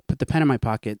shut, put the pen in my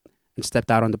pocket, and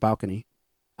stepped out on the balcony.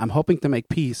 I'm hoping to make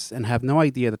peace and have no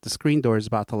idea that the screen door is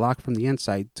about to lock from the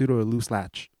inside due to a loose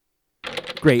latch.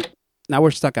 Great. Now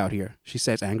we're stuck out here, she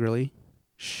says angrily.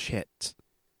 Shit.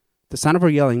 The sound of her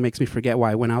yelling makes me forget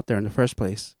why I went out there in the first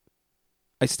place.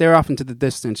 I stare off into the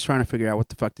distance, trying to figure out what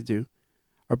the fuck to do.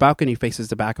 Our balcony faces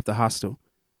the back of the hostel.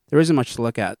 There isn't much to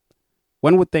look at.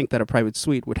 One would think that a private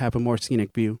suite would have a more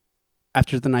scenic view.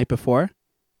 After the night before,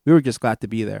 we were just glad to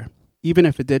be there, even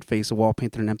if it did face a wall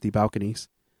painted and empty balconies.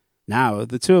 Now,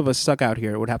 the two of us stuck out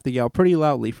here would have to yell pretty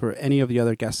loudly for any of the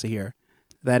other guests to hear.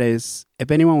 That is, if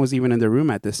anyone was even in the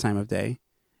room at this time of day.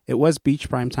 It was beach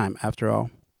prime time, after all.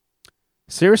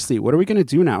 Seriously, what are we going to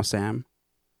do now, Sam?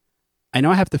 I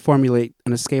know I have to formulate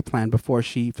an escape plan before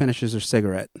she finishes her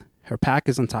cigarette. Her pack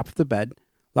is on top of the bed,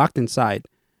 locked inside,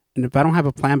 and if I don't have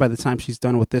a plan by the time she's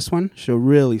done with this one, she'll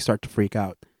really start to freak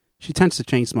out. She tends to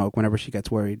chain smoke whenever she gets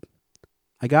worried.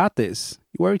 I got this.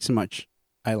 You worried too much.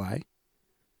 I lie.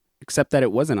 Except that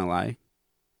it wasn't a lie.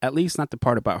 At least not the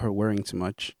part about her worrying too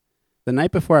much. The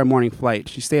night before our morning flight,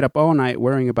 she stayed up all night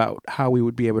worrying about how we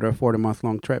would be able to afford a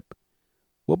month-long trip.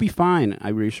 We'll be fine, I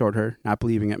reassured her, not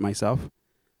believing it myself.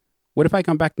 What if I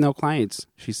come back to no clients?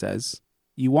 She says.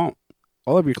 You won't.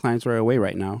 All of your clients are away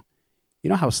right now. You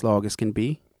know how slow August can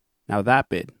be. Now that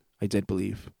bit, I did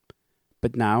believe.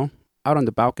 But now, out on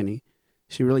the balcony,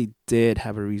 she really did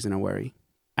have a reason to worry.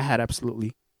 I had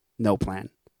absolutely no plan.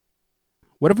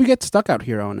 What if we get stuck out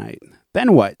here all night?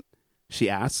 Then what? She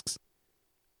asks.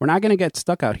 We're not going to get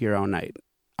stuck out here all night.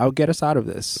 I'll get us out of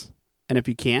this. And if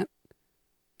you can't?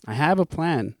 I have a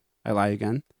plan. I lie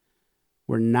again.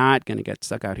 We're not going to get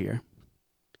stuck out here.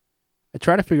 I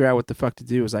try to figure out what the fuck to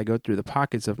do as I go through the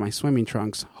pockets of my swimming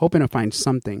trunks, hoping to find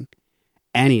something,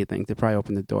 anything to pry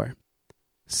open the door.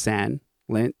 Sand,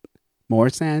 lint, more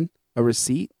sand, a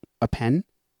receipt, a pen,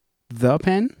 the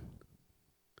pen.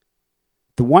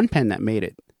 The one pen that made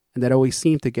it, and that always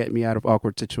seemed to get me out of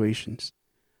awkward situations,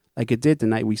 like it did the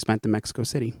night we spent in Mexico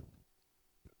City.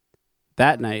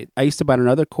 That night, I used about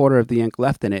another quarter of the ink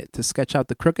left in it to sketch out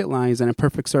the crooked lines and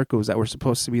imperfect circles that were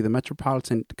supposed to be the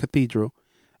Metropolitan Cathedral,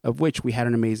 of which we had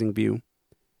an amazing view.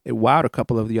 It wowed a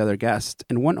couple of the other guests,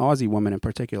 and one Aussie woman in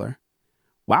particular.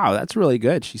 Wow, that's really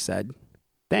good, she said.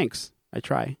 Thanks, I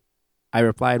try. I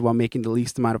replied while making the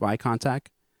least amount of eye contact.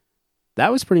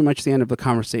 That was pretty much the end of the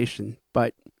conversation,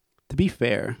 but to be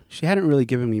fair, she hadn't really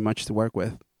given me much to work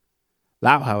with.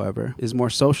 Lau, however, is more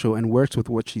social and works with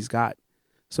what she's got,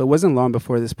 so it wasn't long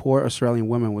before this poor Australian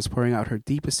woman was pouring out her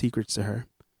deepest secrets to her.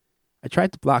 I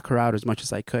tried to block her out as much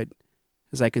as I could,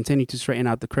 as I continued to straighten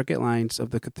out the crooked lines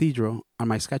of the cathedral on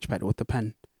my sketchpad with the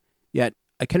pen. Yet,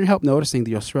 I couldn't help noticing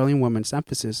the Australian woman's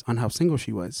emphasis on how single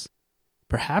she was.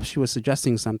 Perhaps she was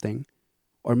suggesting something,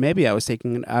 or maybe I was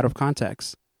taking it out of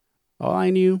context. All I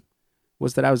knew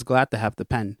was that I was glad to have the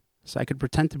pen, so I could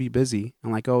pretend to be busy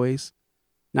and, like always,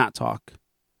 not talk.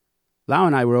 Lau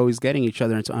and I were always getting each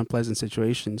other into unpleasant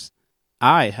situations.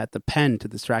 I had the pen to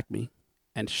distract me,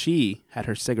 and she had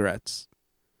her cigarettes.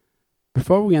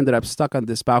 Before we ended up stuck on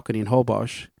this balcony in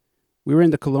Holbox, we were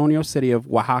in the colonial city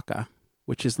of Oaxaca,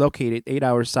 which is located 8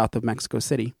 hours south of Mexico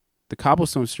City. The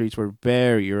cobblestone streets were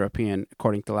very European,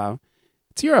 according to Lau.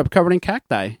 It's Europe covered in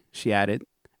cacti, she added,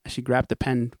 as she grabbed a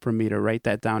pen for me to write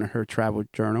that down in her travel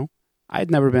journal. I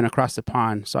had never been across the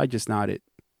pond, so I just nodded.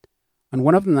 On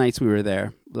one of the nights we were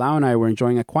there, Lau and I were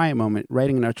enjoying a quiet moment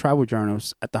writing in our travel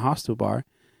journals at the hostel bar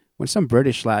when some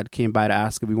British lad came by to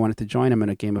ask if we wanted to join him in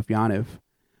a game of Yaniv.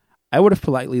 I would have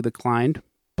politely declined,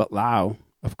 but Lau,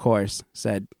 of course,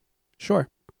 said, sure.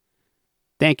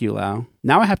 Thank you, Lau.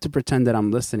 Now I have to pretend that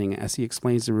I'm listening as he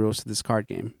explains the rules to this card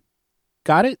game.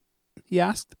 Got it? He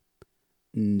asked.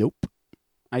 Nope,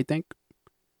 I think.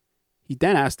 He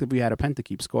then asked if we had a pen to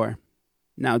keep score.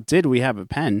 Now, did we have a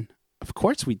pen? Of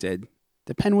course we did.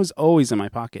 The pen was always in my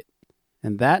pocket.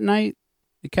 And that night,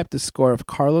 we kept the score of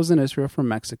Carlos and Israel from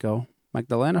Mexico,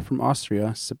 Magdalena from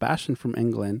Austria, Sebastian from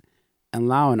England, and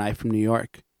Lau and I from New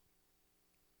York.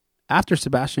 After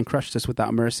Sebastian crushed us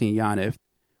without mercy in Yaniv,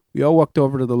 we all walked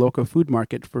over to the local food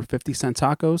market for 50-cent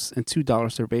tacos and $2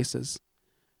 cervezas.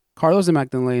 Carlos and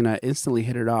Magdalena instantly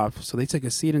hit it off, so they took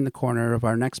a seat in the corner of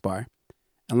our next bar,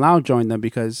 and Lau joined them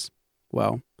because,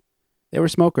 well, they were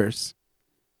smokers.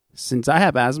 Since I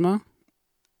have asthma,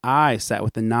 I sat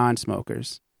with the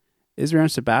non-smokers, Israel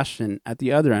and Sebastian at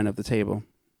the other end of the table.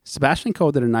 Sebastian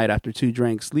called it a night after 2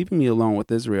 drinks, leaving me alone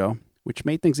with Israel, which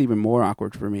made things even more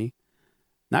awkward for me.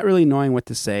 Not really knowing what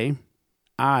to say,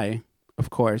 I, of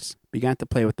course, began to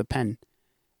play with the pen,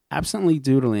 absently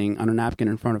doodling on a napkin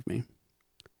in front of me.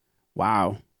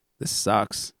 Wow, this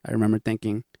sucks, I remember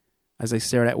thinking, as I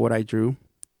stared at what I drew.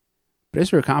 But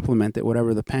Israel complimented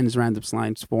whatever the pen's random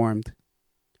lines formed.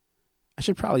 I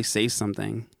should probably say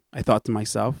something, I thought to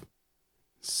myself.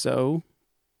 So,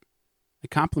 I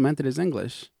complimented his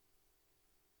English.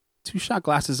 2 shot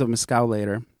glasses of mezcal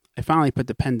later, I finally put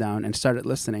the pen down and started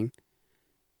listening.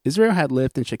 Israel had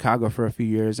lived in Chicago for a few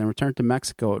years and returned to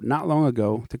Mexico not long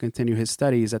ago to continue his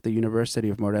studies at the University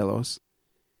of Morelos.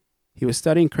 He was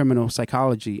studying criminal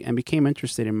psychology and became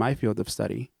interested in my field of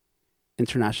study,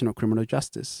 international criminal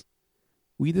justice.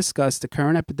 We discussed the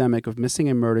current epidemic of missing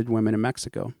and murdered women in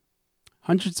Mexico.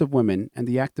 Hundreds of women and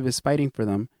the activists fighting for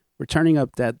them were turning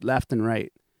up dead left and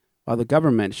right, while the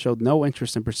government showed no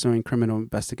interest in pursuing criminal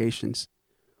investigations.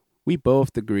 We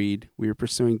both agreed we were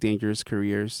pursuing dangerous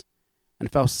careers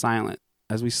and fell silent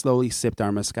as we slowly sipped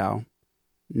our mezcal,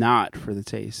 not for the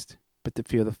taste, but to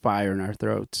feel the fire in our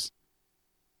throats,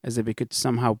 as if it could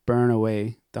somehow burn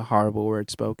away the horrible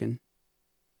words spoken.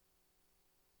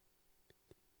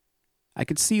 I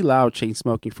could see Lau chain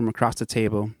smoking from across the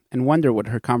table and wonder what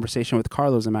her conversation with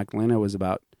Carlos and Magdalena was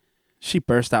about. She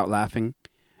burst out laughing,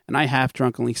 and I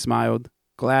half-drunkenly smiled,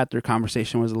 glad their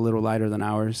conversation was a little lighter than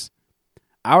ours.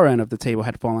 Our end of the table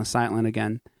had fallen silent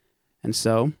again, and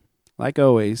so, like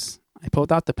always, I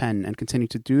pulled out the pen and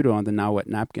continued to doodle on the now wet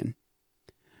napkin.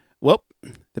 Well,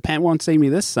 the pen won't save me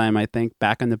this time, I think,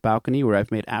 back on the balcony where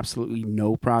I've made absolutely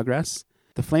no progress.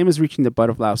 The flame is reaching the butt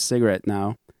of Lau's cigarette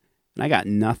now, and I got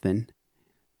nothing.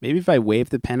 Maybe if I wave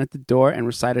the pen at the door and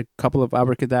recite a couple of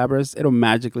abracadabras, it'll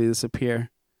magically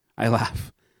disappear. I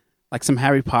laugh. Like some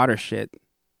Harry Potter shit.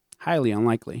 Highly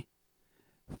unlikely.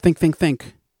 Think.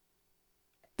 Think,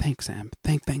 Sam.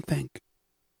 Think.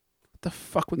 What the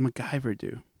fuck would MacGyver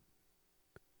do?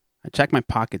 I check my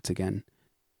pockets again,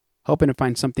 hoping to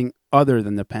find something other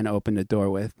than the pen to open the door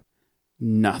with.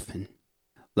 Nothing.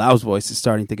 Lau's voice is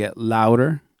starting to get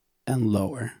louder and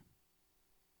lower.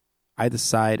 I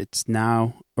decide it's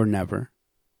now or never.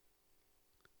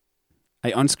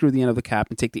 I unscrew the end of the cap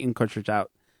and take the ink cartridge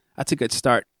out. That's a good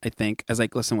start, I think, as I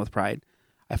glisten with pride.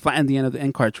 I flatten the end of the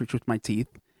ink cartridge with my teeth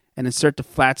and insert the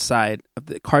flat side of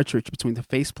the cartridge between the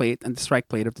faceplate and the strike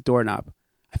plate of the doorknob.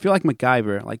 I feel like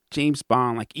MacGyver, like James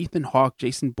Bond, like Ethan Hawke,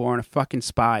 Jason Bourne, a fucking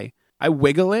spy. I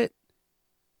wiggle it,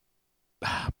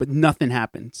 but nothing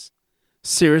happens.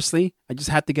 Seriously, I just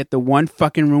had to get the one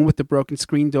fucking room with the broken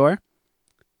screen door.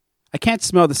 I can't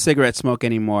smell the cigarette smoke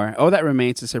anymore. All that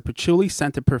remains is her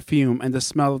patchouli-scented perfume and the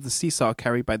smell of the seesaw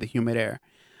carried by the humid air.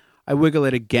 I wiggle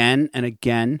it again and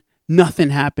again.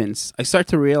 Nothing happens. I start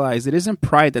to realize it isn't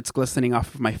pride that's glistening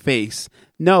off of my face.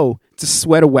 No, it's a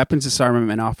sweat a weapons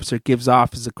disarmament officer gives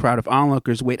off as a crowd of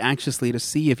onlookers wait anxiously to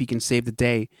see if he can save the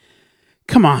day.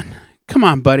 Come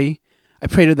on, buddy. I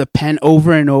pray to the pen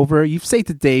over and over. You've saved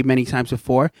the day many times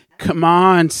before. Come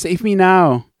on, save me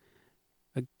now.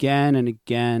 Again and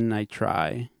again, I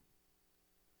try.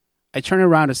 I turn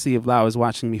around to see if Lau is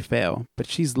watching me fail, but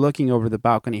she's looking over the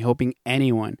balcony, hoping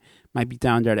anyone might be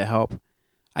down there to help.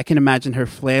 I can imagine her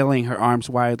flailing her arms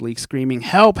wildly, screaming,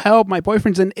 "Help, help, my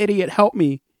boyfriend's an idiot, help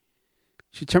me."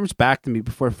 She turns back to me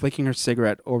before flicking her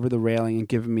cigarette over the railing and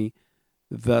giving me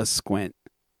the squint,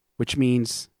 which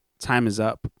means time is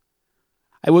up.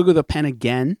 I wiggle the pen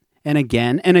again and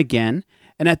again and again,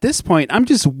 and at this point, I'm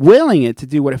just willing it to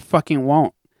do what it fucking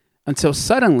won't. Until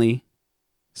suddenly,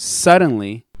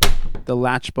 the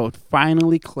latch bolt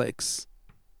finally clicks.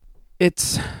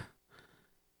 It's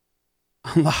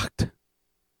unlocked.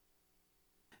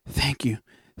 Thank you,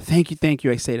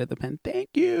 I say to the pen. Thank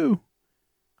you.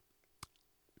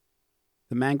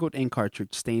 The mangled ink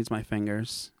cartridge stains my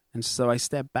fingers, and so I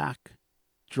step back,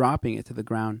 dropping it to the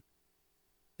ground.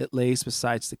 It lays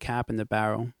beside the cap and the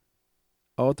barrel.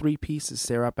 All 3 pieces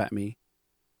stare up at me.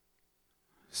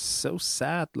 So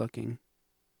sad looking.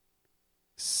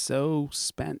 So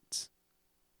spent.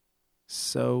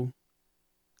 So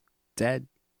dead.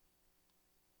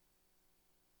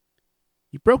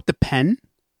 You broke the pen?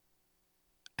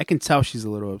 I can tell she's a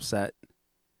little upset.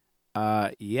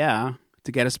 Yeah,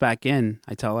 to get us back in,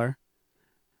 I tell her.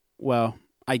 Well,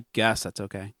 I guess that's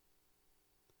okay.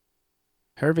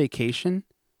 Her vacation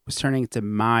was turning into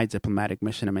my diplomatic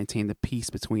mission to maintain the peace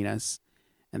between us,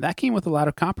 and that came with a lot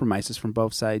of compromises from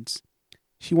both sides.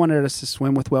 She wanted us to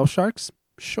swim with whale sharks?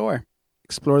 Sure.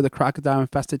 Explore the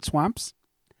crocodile-infested swamps?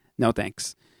 No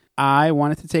thanks. I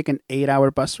wanted to take an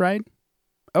 8-hour bus ride.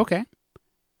 Okay.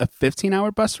 A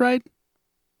 15-hour bus ride?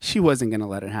 She wasn't going to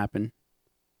let it happen.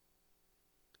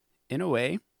 In a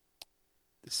way,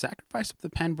 the sacrifice of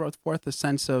the pen brought forth a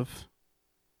sense of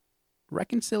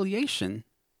reconciliation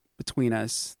between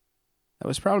us that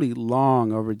was probably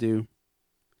long overdue.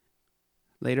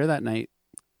 Later that night,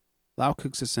 Lau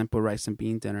cooks a simple rice and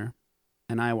bean dinner,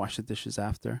 and I wash the dishes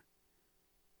after.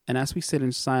 And as we sit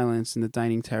in silence in the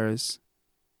dining terrace,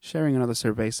 sharing another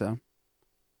cerveza,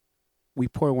 we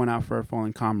pour one out for our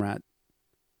fallen comrade.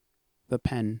 The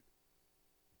pen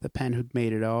who'd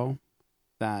made it all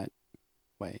that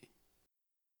way.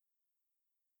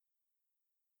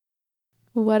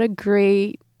 What a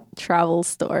great travel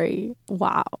story.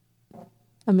 Wow.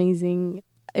 Amazing.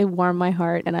 It warmed my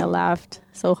heart and I laughed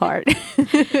so hard.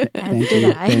 Thank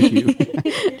you.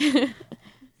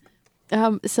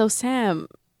 So Sam,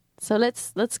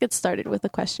 let's get started with the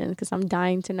question because I'm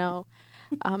dying to know.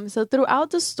 So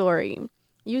throughout the story,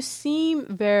 you seem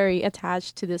very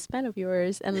attached to this pen of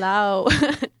yours, and Lau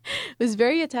was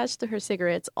very attached to her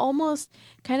cigarettes, almost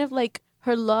kind of like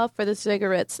her love for the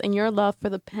cigarettes and your love for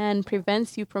the pen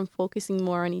prevents you from focusing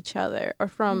more on each other or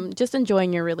from just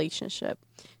enjoying your relationship.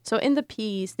 So in the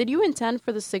piece, did you intend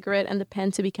for the cigarette and the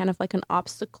pen to be kind of like an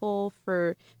obstacle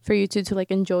for you two to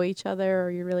like enjoy each other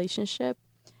or your relationship?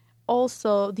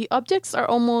 Also, the objects are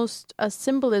almost a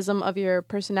symbolism of your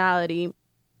personality.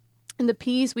 In the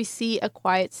piece, we see a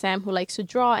quiet Sam who likes to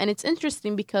draw, and it's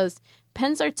interesting because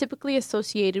pens are typically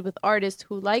associated with artists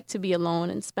who like to be alone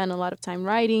and spend a lot of time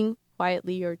writing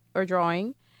quietly or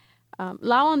drawing.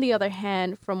 Lau, on the other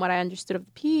hand, from what I understood of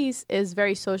the piece, is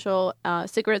very social.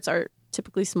 Cigarettes are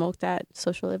typically smoked at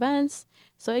social events,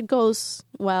 so it goes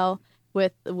well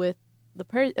with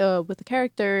the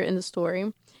character in the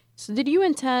story. So did you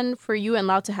intend for you and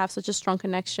Lau to have such a strong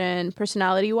connection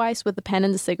personality-wise with the pen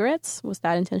and the cigarettes? Was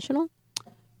that intentional?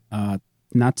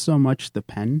 Not so much the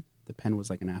pen. The pen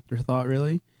was like an afterthought,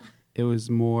 really. It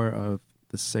was more of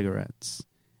the cigarettes.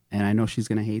 And I know she's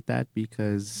going to hate that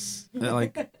because,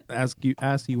 like, as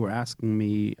you were asking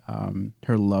me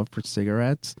her love for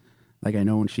cigarettes, like, I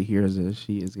know when she hears it,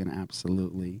 she is going to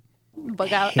absolutely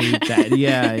bug out. Hate that.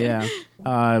 Yeah.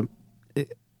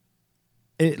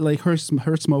 It like her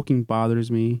smoking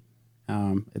bothers me.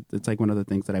 It's like one of the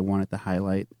things that I wanted to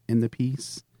highlight in the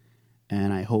piece,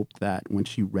 and I hope that when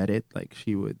she read it, like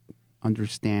she would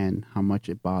understand how much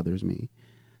it bothers me.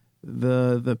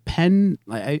 The pen,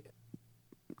 like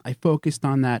I focused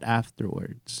on that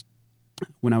afterwards.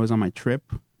 When I was on my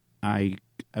trip, I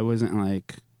wasn't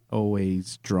like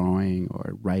always drawing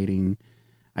or writing.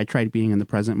 I tried being in the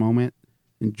present moment,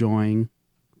 enjoying,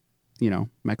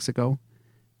 Mexico.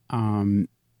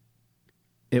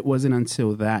 It wasn't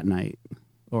until that night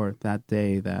or that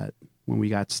day that when we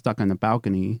got stuck on the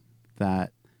balcony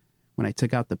that when I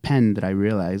took out the pen that I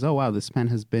realized, oh, wow, this pen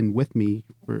has been with me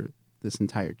for this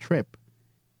entire trip.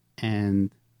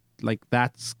 And like,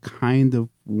 that's kind of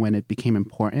when it became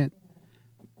important,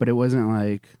 but it wasn't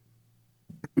like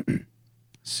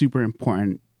super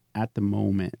important at the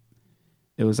moment.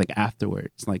 It was like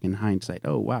afterwards, like in hindsight,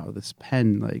 oh wow, this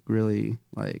pen like really,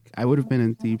 like I would have been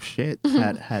in deep shit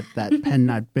had that pen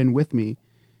not been with me,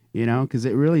 because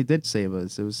it really did save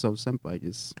us. It was so simple. I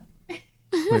just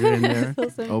put it in there,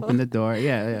 open the door,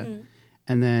 yeah.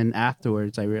 And then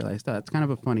afterwards, I realized, oh, that's kind of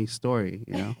a funny story,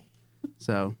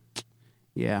 So,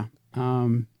 yeah,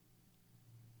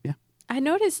 yeah. I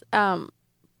noticed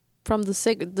from you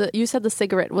said the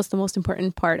cigarette was the most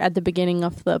important part at the beginning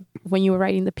of when you were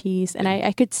writing the piece, and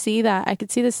I could see that. I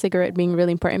could see the cigarette being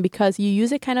really important because you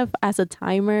use it kind of as a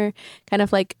timer, kind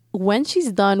of like when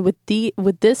she's done with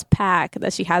this pack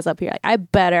that she has up here, like, I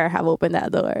better have opened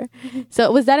that door.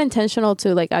 So was that intentional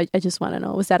too? Like, I just want to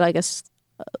know, was that like a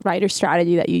writer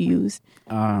strategy that you used?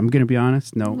 I'm gonna be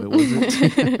honest, no, it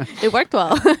wasn't. It worked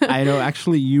well. I know,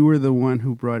 actually you were the one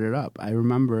who brought it up. I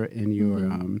remember in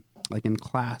your like in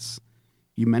class,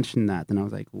 you mentioned that, and I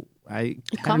was like, I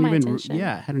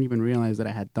hadn't even realized that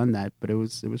I had done that, but it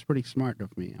was pretty smart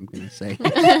of me, I'm gonna say.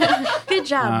 Good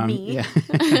job, me.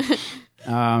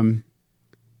 Yeah.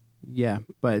 Yeah,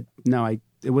 but no,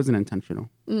 it wasn't intentional.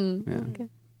 Yeah. Okay.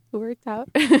 It worked out.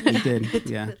 It did.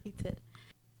 Yeah. It did.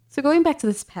 So going back to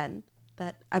this pen,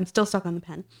 that I'm still stuck on the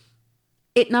pen.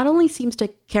 It not only seems to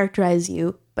characterize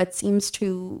you, but seems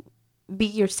to be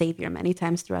your savior many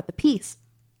times throughout the piece.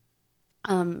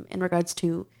 In regards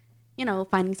to,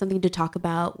 finding something to talk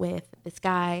about with this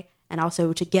guy and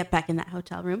also to get back in that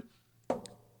hotel room.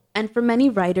 And for many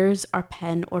writers, our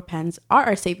pen or pens are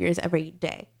our saviors every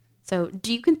day. So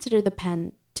do you consider the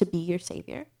pen to be your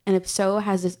savior? And if so,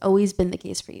 has this always been the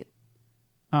case for you?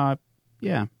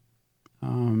 Yeah.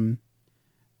 To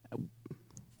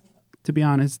be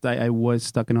honest, I was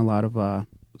stuck in a lot of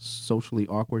socially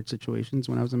awkward situations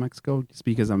when I was in Mexico, just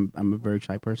because I'm a very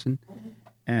shy person.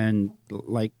 And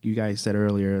like you guys said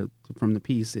earlier, from the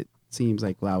piece, it seems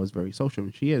like Lau is very social.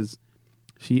 And she is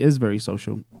very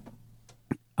social.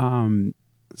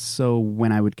 So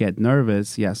when I would get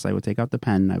nervous, yes, I would take out the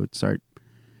pen. I would start,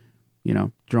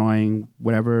 drawing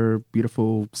whatever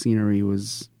beautiful scenery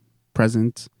was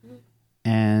present.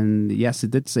 And yes,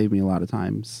 it did save me a lot of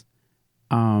times.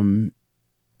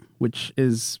 Which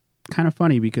is kind of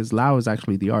funny because Lau is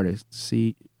actually the artist.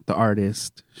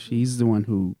 She's the one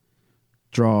who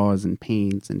draws and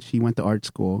paints, and she went to art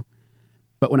school.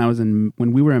 But when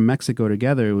we were in Mexico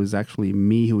together, it was actually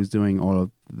me who was doing all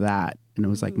of that, and it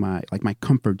was like my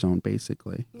comfort zone,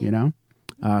 basically.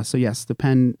 So yes, the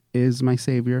pen is my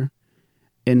savior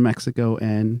in Mexico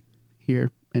and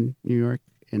here in New York,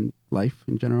 in life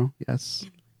in general. Yes.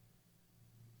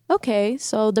 Okay,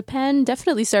 so the pen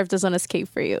definitely served as an escape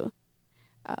for you.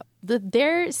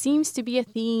 There seems to be a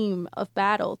theme of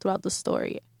battle throughout the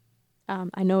story.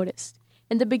 I noticed.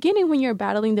 In the beginning, when you're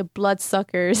battling the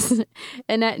bloodsuckers,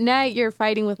 and at night you're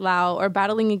fighting with Lau or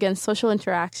battling against social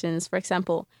interactions, for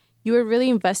example, you were really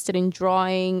invested in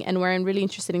drawing and weren't really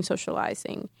interested in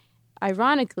socializing.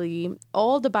 Ironically,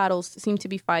 all the battles seem to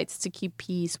be fights to keep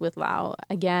peace with Lau.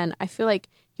 Again, I feel like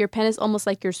your pen is almost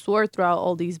like your sword throughout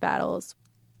all these battles.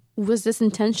 Was this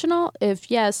intentional?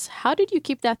 If yes, how did you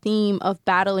keep that theme of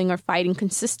battling or fighting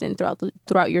consistent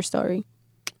throughout your story?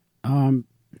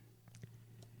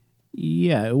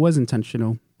 Yeah, it was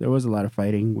intentional. There was a lot of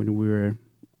fighting when we were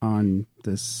on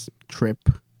this trip.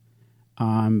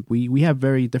 We have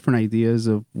very different ideas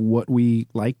of what we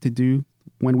like to do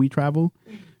when we travel.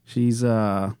 She's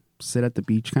a sit at the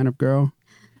beach kind of girl.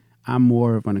 I'm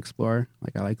more of an explorer.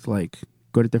 Like I like to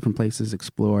go to different places,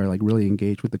 explore, really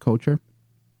engage with the culture.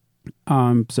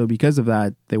 So because of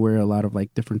that, there were a lot of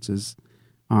differences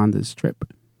on this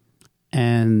trip.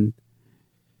 And,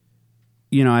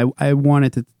 I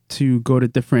wanted to go to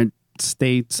different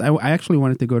states. I actually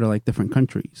wanted to go to different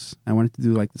countries. I wanted to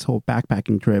do this whole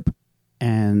backpacking trip.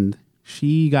 And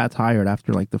she got tired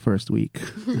after the first week.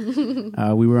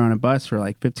 We were on a bus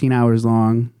for 15 hours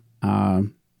long.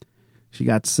 She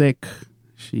got sick.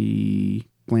 She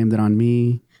blamed it on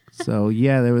me. So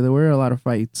yeah, there were a lot of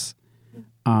fights.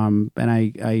 And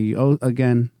I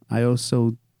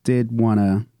also did want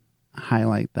to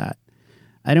highlight that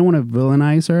I didn't want to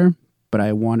villainize her, but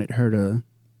I wanted her to,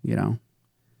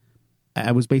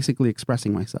 I was basically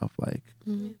expressing myself,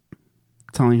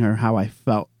 telling her how I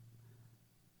felt.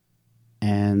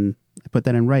 And I put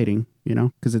that in writing,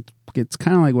 because it's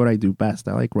kind of like what I do best.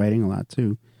 I like writing a lot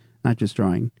too, not just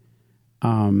drawing.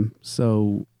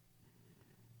 So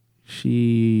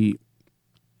she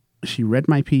read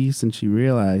my piece and she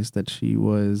realized that she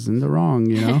was in the wrong,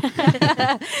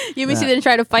 You mean she didn't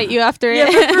try to fight you after it?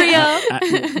 Yeah, for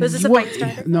real. Was this a fight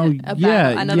starter? No,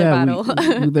 another battle.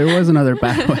 There was another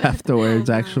battle afterwards,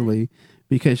 actually,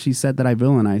 because she said that I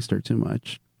villainized her too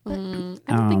much. I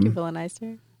don't think you villainized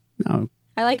her. No.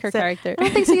 I like her character. I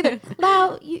don't think so either.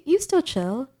 Wow, you still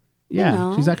chill.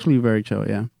 Yeah, she's actually very chill,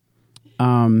 yeah.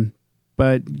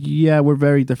 But yeah, we're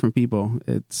very different people.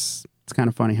 It's kind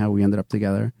of funny how we ended up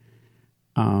together.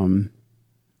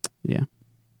 Yeah.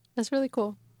 That's really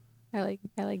cool. I like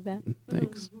that.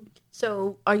 Thanks.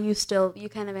 So are you still, you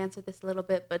kind of answered this a little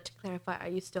bit, but to clarify, are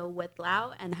you still with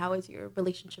Lau, and how is your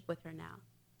relationship with her now?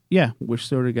 Yeah, we're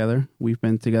still together. We've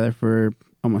been together for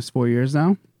almost 4 years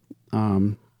now.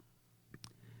 We're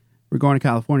going to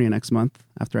California next month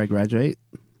after I graduate.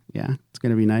 Yeah, it's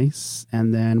going to be nice.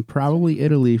 And then probably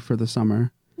Italy for the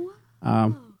summer.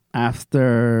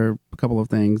 After a couple of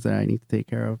things that I need to take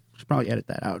care of. Should probably edit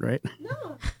that out, right?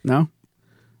 No?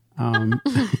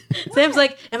 Sam's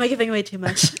like, am I giving away too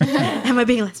much? Am I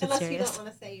being less than serious? Unless you don't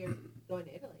want to say you're going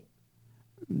to Italy.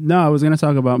 No, I was going to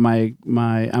talk about my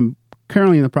I'm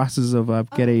currently in the process of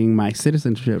getting my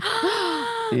citizenship.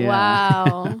 Yeah.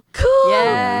 Wow. Cool.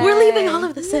 Yes. We're leaving all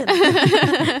of this in.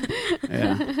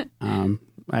 Yeah.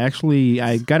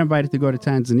 I got invited to go to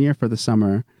Tanzania for the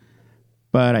summer,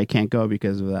 but I can't go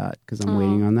because of that, because I'm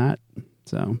waiting on that.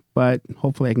 So, but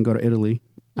hopefully I can go to Italy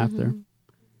after.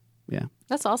 Yeah.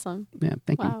 That's awesome. Yeah.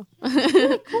 Thank you. Wow.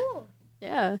 Really cool.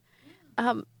 Yeah.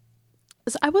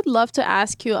 So I would love to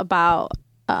ask you about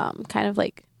kind of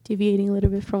deviating a little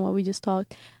bit from what we just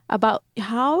talked about,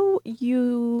 how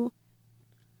you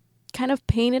kind of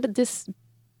painted this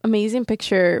amazing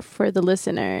picture for the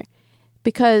listener,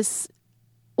 because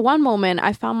one moment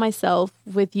I found myself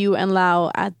with you and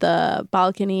Lau at the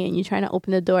balcony and you trying to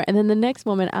open the door, and then the next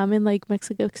moment I'm in like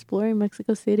Mexico, exploring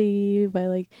Mexico City by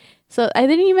like, so I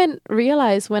didn't even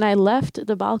realize when I left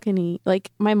the balcony,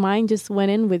 like my mind just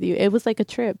went in with you. It was like a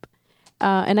trip,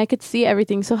 and I could see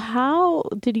everything. So how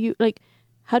did you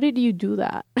do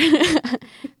that?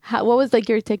 What was like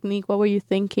your technique? What were you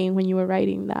thinking when you were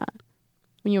writing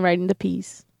the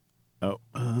piece? Oh,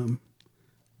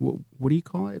 what do you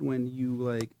call it when you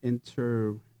like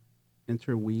interweave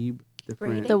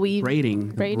different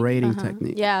braiding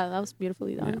technique? Yeah, that was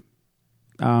beautifully done.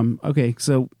 Yeah. Okay,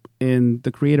 so in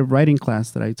the creative writing class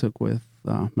that I took with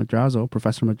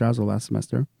Professor Madrazo last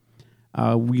semester,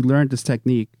 we learned this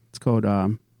technique. It's called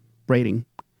braiding,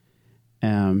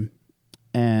 and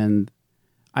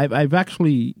I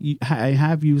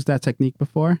have used that technique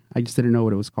before. I just didn't know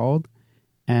what it was called.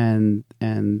 And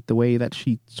the way that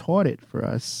she taught it for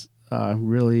us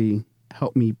really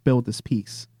helped me build this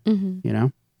piece, you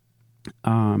know?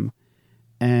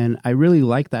 And I really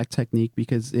like that technique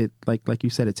because it, like you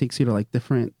said, it takes you to like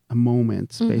different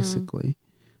moments, basically.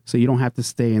 So you don't have to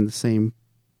stay in the same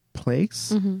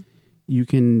place. You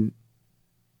can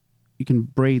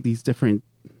braid these different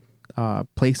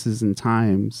places and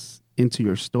times into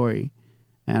your story.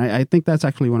 And I think that's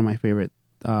actually one of my favorite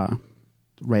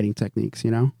writing techniques, you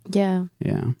know? Yeah.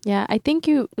 I think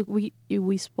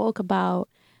we spoke about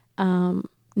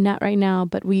not right now,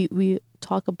 but we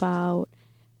talk about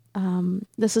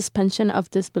the suspension of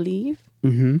disbelief.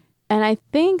 And I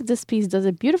think this piece does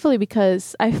it beautifully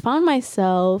because I found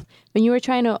myself when you were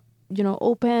trying to,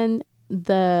 open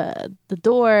the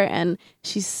door and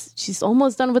she's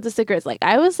almost done with the cigarettes. Like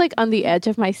I was like on the edge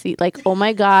of my seat, like, oh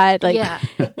my God, like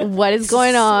what is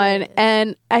going on?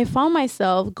 And I found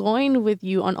myself going with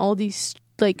you on all these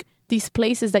like these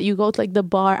places that you go to, like the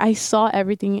bar. I saw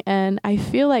everything and I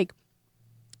feel like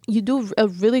you do a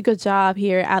really good job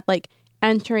here at like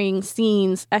entering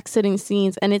scenes, exiting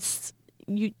scenes, and it's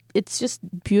just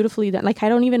beautifully done. Like I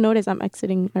don't even notice I'm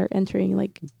exiting or entering.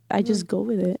 Like I just go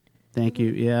with it. Thank you.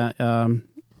 Yeah.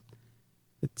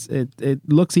 It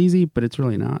looks easy, but it's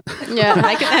really not. Yeah,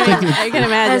 I can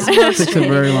imagine. It takes a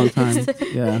very long time.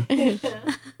 Yeah.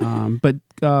 But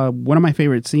one of my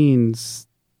favorite scenes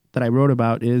that I wrote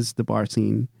about is the bar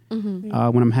scene when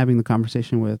I'm having the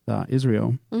conversation with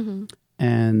Israel.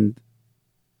 And,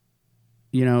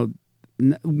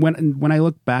 when I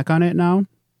look back on it now,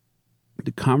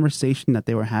 the conversation that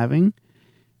they were having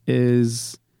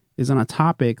is on a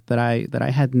topic that I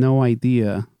had no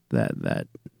idea that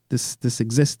this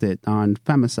existed on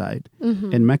femicide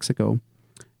in Mexico.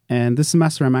 And this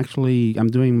semester I'm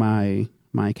doing my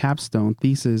capstone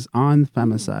thesis on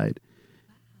femicide.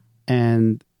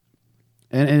 And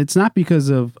it's not because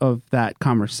of that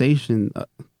conversation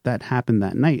that happened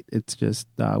that night. It's just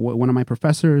one of my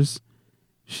professors,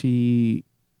 she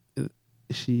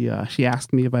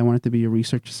asked me if I wanted to be a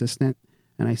research assistant.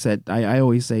 And I said, I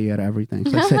always say yeah to everything.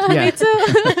 So I said, yeah. Me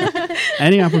too.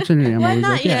 Any opportunity, I'm Why always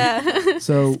not? like, yeah.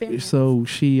 So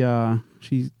she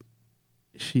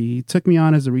took me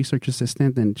on as a research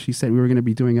assistant, and she said we were going to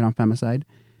be doing it on femicide.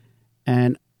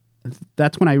 And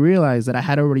that's when I realized that I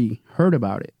had already heard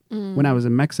about it when I was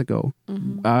in Mexico.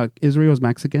 Israel's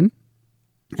Mexican,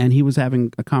 and he was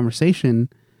having a conversation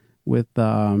with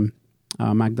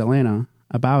Magdalena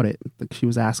about it. Like she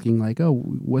was asking, like, "Oh,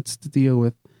 what's the deal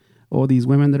with all these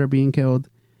women that are being killed?"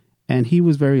 And he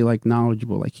was very like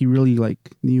knowledgeable. Like he really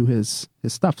like knew his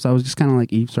stuff. So I was just kind of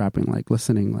like eavesdropping, like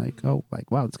listening, like, oh,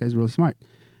 like, wow, this guy's really smart.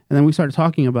 And then we started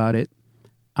talking about it.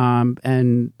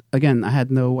 And again, I had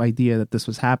no idea that this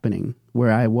was happening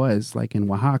where I was, like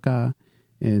in Oaxaca,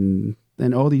 and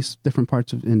all these different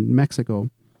parts in Mexico.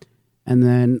 And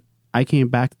then I came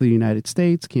back to the United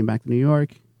States, came back to New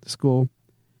York to school.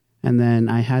 And then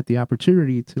I had the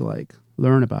opportunity to like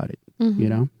learn about it,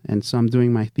 And so I'm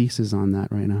doing my thesis on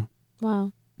that right now.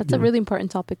 Wow. That's a really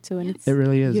important topic too. And it's it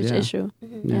really is, a huge yeah. issue.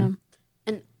 Yeah.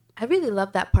 And I really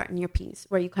love that part in your piece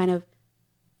where you kind of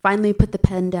finally put the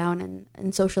pen down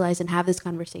and socialize and have this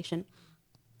conversation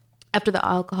after the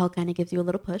alcohol kind of gives you a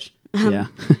little push. Yeah.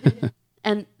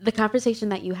 And the conversation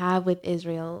that you have with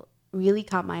Israel really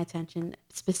caught my attention,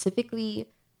 specifically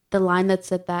the line that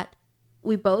said that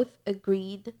we both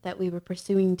agreed that we were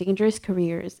pursuing dangerous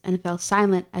careers and fell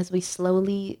silent as we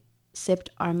slowly sipped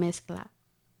our mezcla,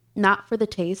 not for the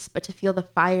taste, but to feel the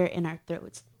fire in our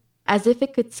throats, as if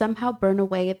it could somehow burn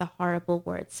away the horrible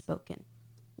words spoken.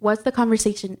 Was the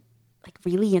conversation like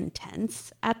really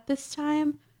intense at this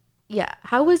time? Yeah.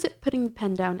 How was it putting the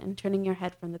pen down and turning your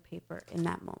head from the paper in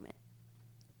that moment?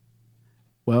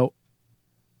 Well,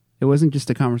 it wasn't just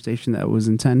a conversation that was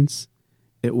intense.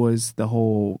 it was the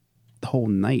whole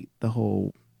night, the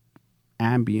whole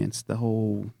ambience, the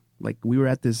whole, like, we were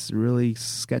at this really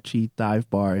sketchy dive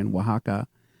bar in Oaxaca,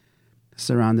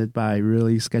 surrounded by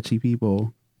really sketchy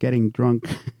people getting drunk.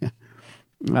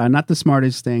 Not the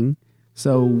smartest thing.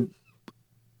 So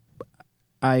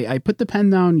I put the pen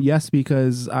down, yes,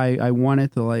 because I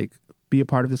wanted to, like, be a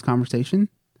part of this conversation,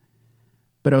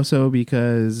 but also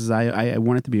because I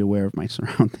wanted to be aware of my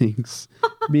surroundings.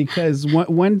 Because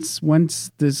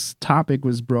once this topic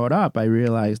was brought up, I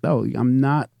realized, oh, I'm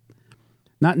not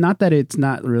that it's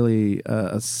not really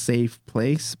a safe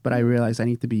place, but I realized I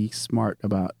need to be smart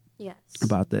about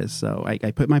this. So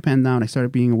I put my pen down. I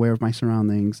started being aware of my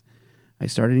surroundings. I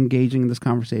started engaging in this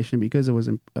conversation because it was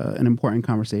an important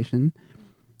conversation.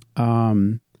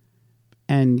 And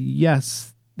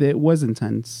yes, it was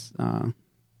intense.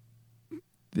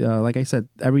 Like I said,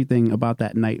 everything about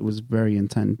that night was very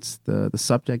intense. The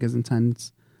subject is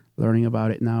intense. Learning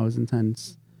about it now is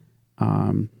intense.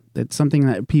 It's something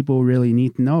that people really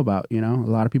need to know about. You know,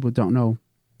 a lot of people don't know.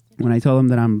 When I tell them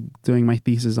that I'm doing my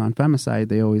thesis on femicide,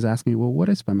 they always ask me, well, what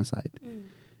is femicide?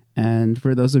 And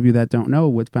for those of you that don't know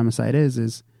what femicide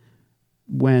is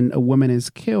when a woman is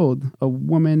killed,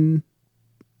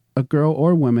 a girl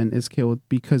or woman is killed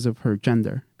because of her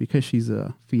gender, because she's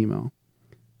a female.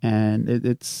 And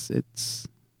it's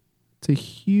a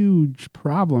huge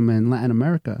problem in Latin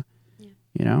America,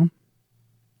 you know?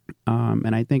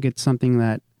 And I think it's something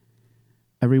that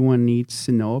everyone needs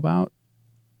to know about.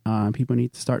 People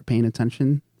need to start paying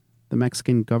attention. The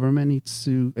Mexican government needs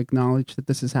to acknowledge that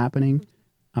this is happening.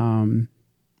 It's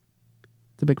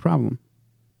a big problem.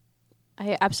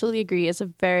 I absolutely agree. It's a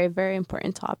very, very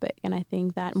important topic, and I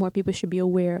think that more people should be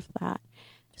aware of that.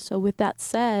 So with that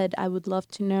said, I would love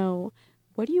to know,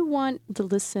 what do you want the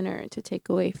listener to take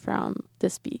away from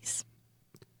this piece?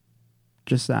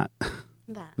 Just that.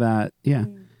 Yeah.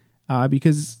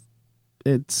 Because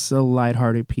it's a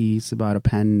lighthearted piece about a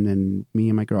pen and me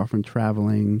and my girlfriend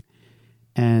traveling.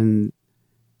 And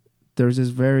there's this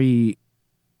very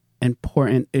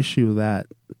important issue that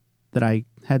I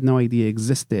had no idea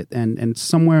existed. And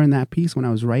somewhere in that piece, when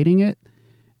I was writing it,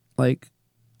 like,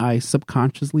 I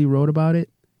subconsciously wrote about it.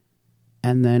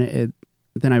 And then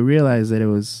I realized that it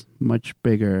was much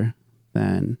bigger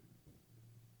than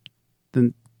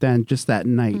just that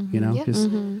night, you know, just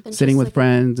sitting with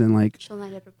friends and, like,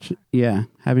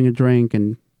 having a drink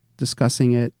and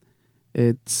discussing it.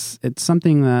 It's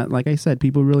something that, like I said,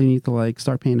 people really need to, like,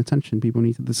 start paying attention. People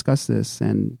need to discuss this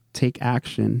and take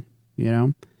action, you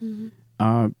know?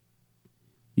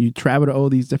 You travel to all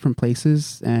these different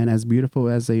places, and as beautiful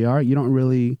as they are, you don't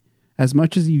really, as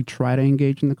much as you try to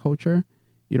engage in the culture,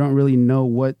 you don't really know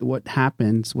what's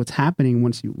happening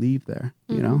once you leave there.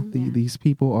 You know, these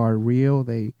people are real.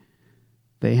 They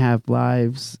have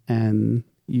lives, and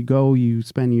you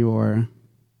spend your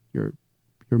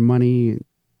money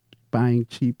buying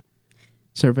cheap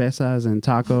cervezas and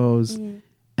tacos,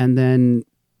 and then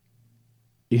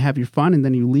you have your fun, and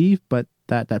then you leave. But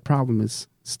that problem is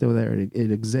still there.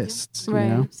 It exists. Right. You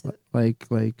know,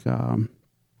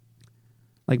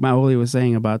 like Maoli was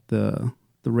saying about the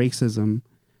racism.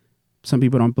 Some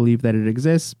people don't believe that it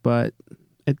exists, but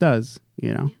it does.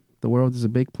 You know, the world is a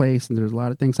big place, and there's a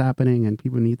lot of things happening, and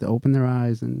people need to open their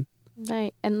eyes. And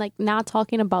right, and, like, not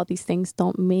talking about these things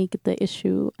don't make the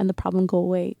issue and the problem go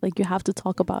away. Like, you have to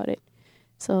talk about it.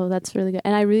 So that's really good.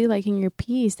 And I really like in your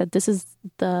piece that this is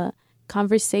the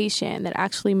conversation that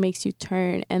actually makes you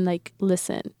turn and, like,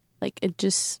 listen. Like, it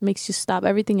just makes you stop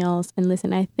everything else and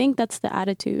listen. I think that's the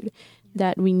attitude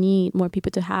that we need more people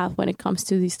to have when it comes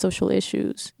to these social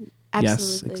issues. Absolutely.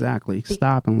 Yes, exactly.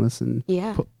 Stop and listen.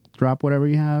 Yeah. Drop whatever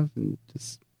you have and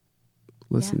just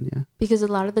listen. Yeah. Because a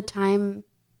lot of the time,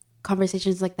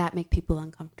 conversations like that make people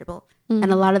uncomfortable.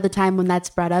 And a lot of the time when that's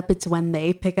brought up, it's when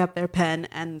they pick up their pen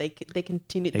and they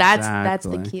continue. Exactly. That's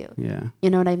the cue. Yeah. You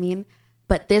know what I mean?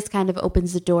 But this kind of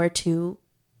opens the door to,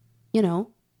 you know,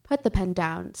 put the pen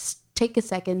down, take a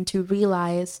second to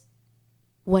realize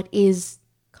what is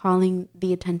calling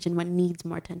the attention, what needs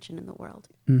more attention in the world.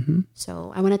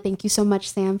 So I want to thank you so much,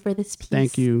 Sam, for this piece.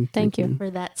 Thank you. Thank you for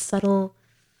that subtle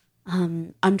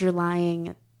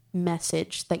underlying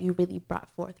message that you really brought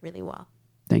forth really well.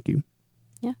 Thank you.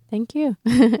 Yeah, thank you.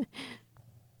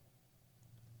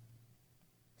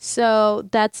 So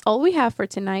that's all we have for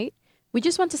tonight. We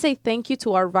just want to say thank you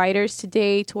to our writers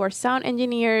today, to our sound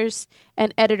engineers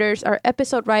and editors, our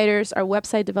episode writers, our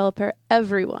website developer,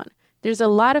 everyone. There's a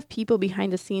lot of people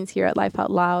behind the scenes here at Life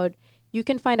Out Loud. You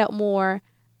can find out more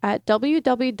at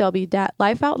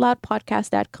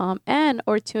www.lifeoutloudpodcast.com and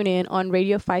or tune in on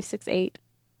Radio 568.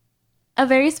 A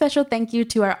very special thank you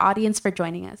to our audience for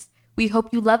joining us. We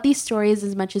hope you love these stories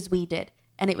as much as we did,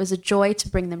 and it was a joy to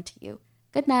bring them to you.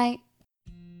 Good night.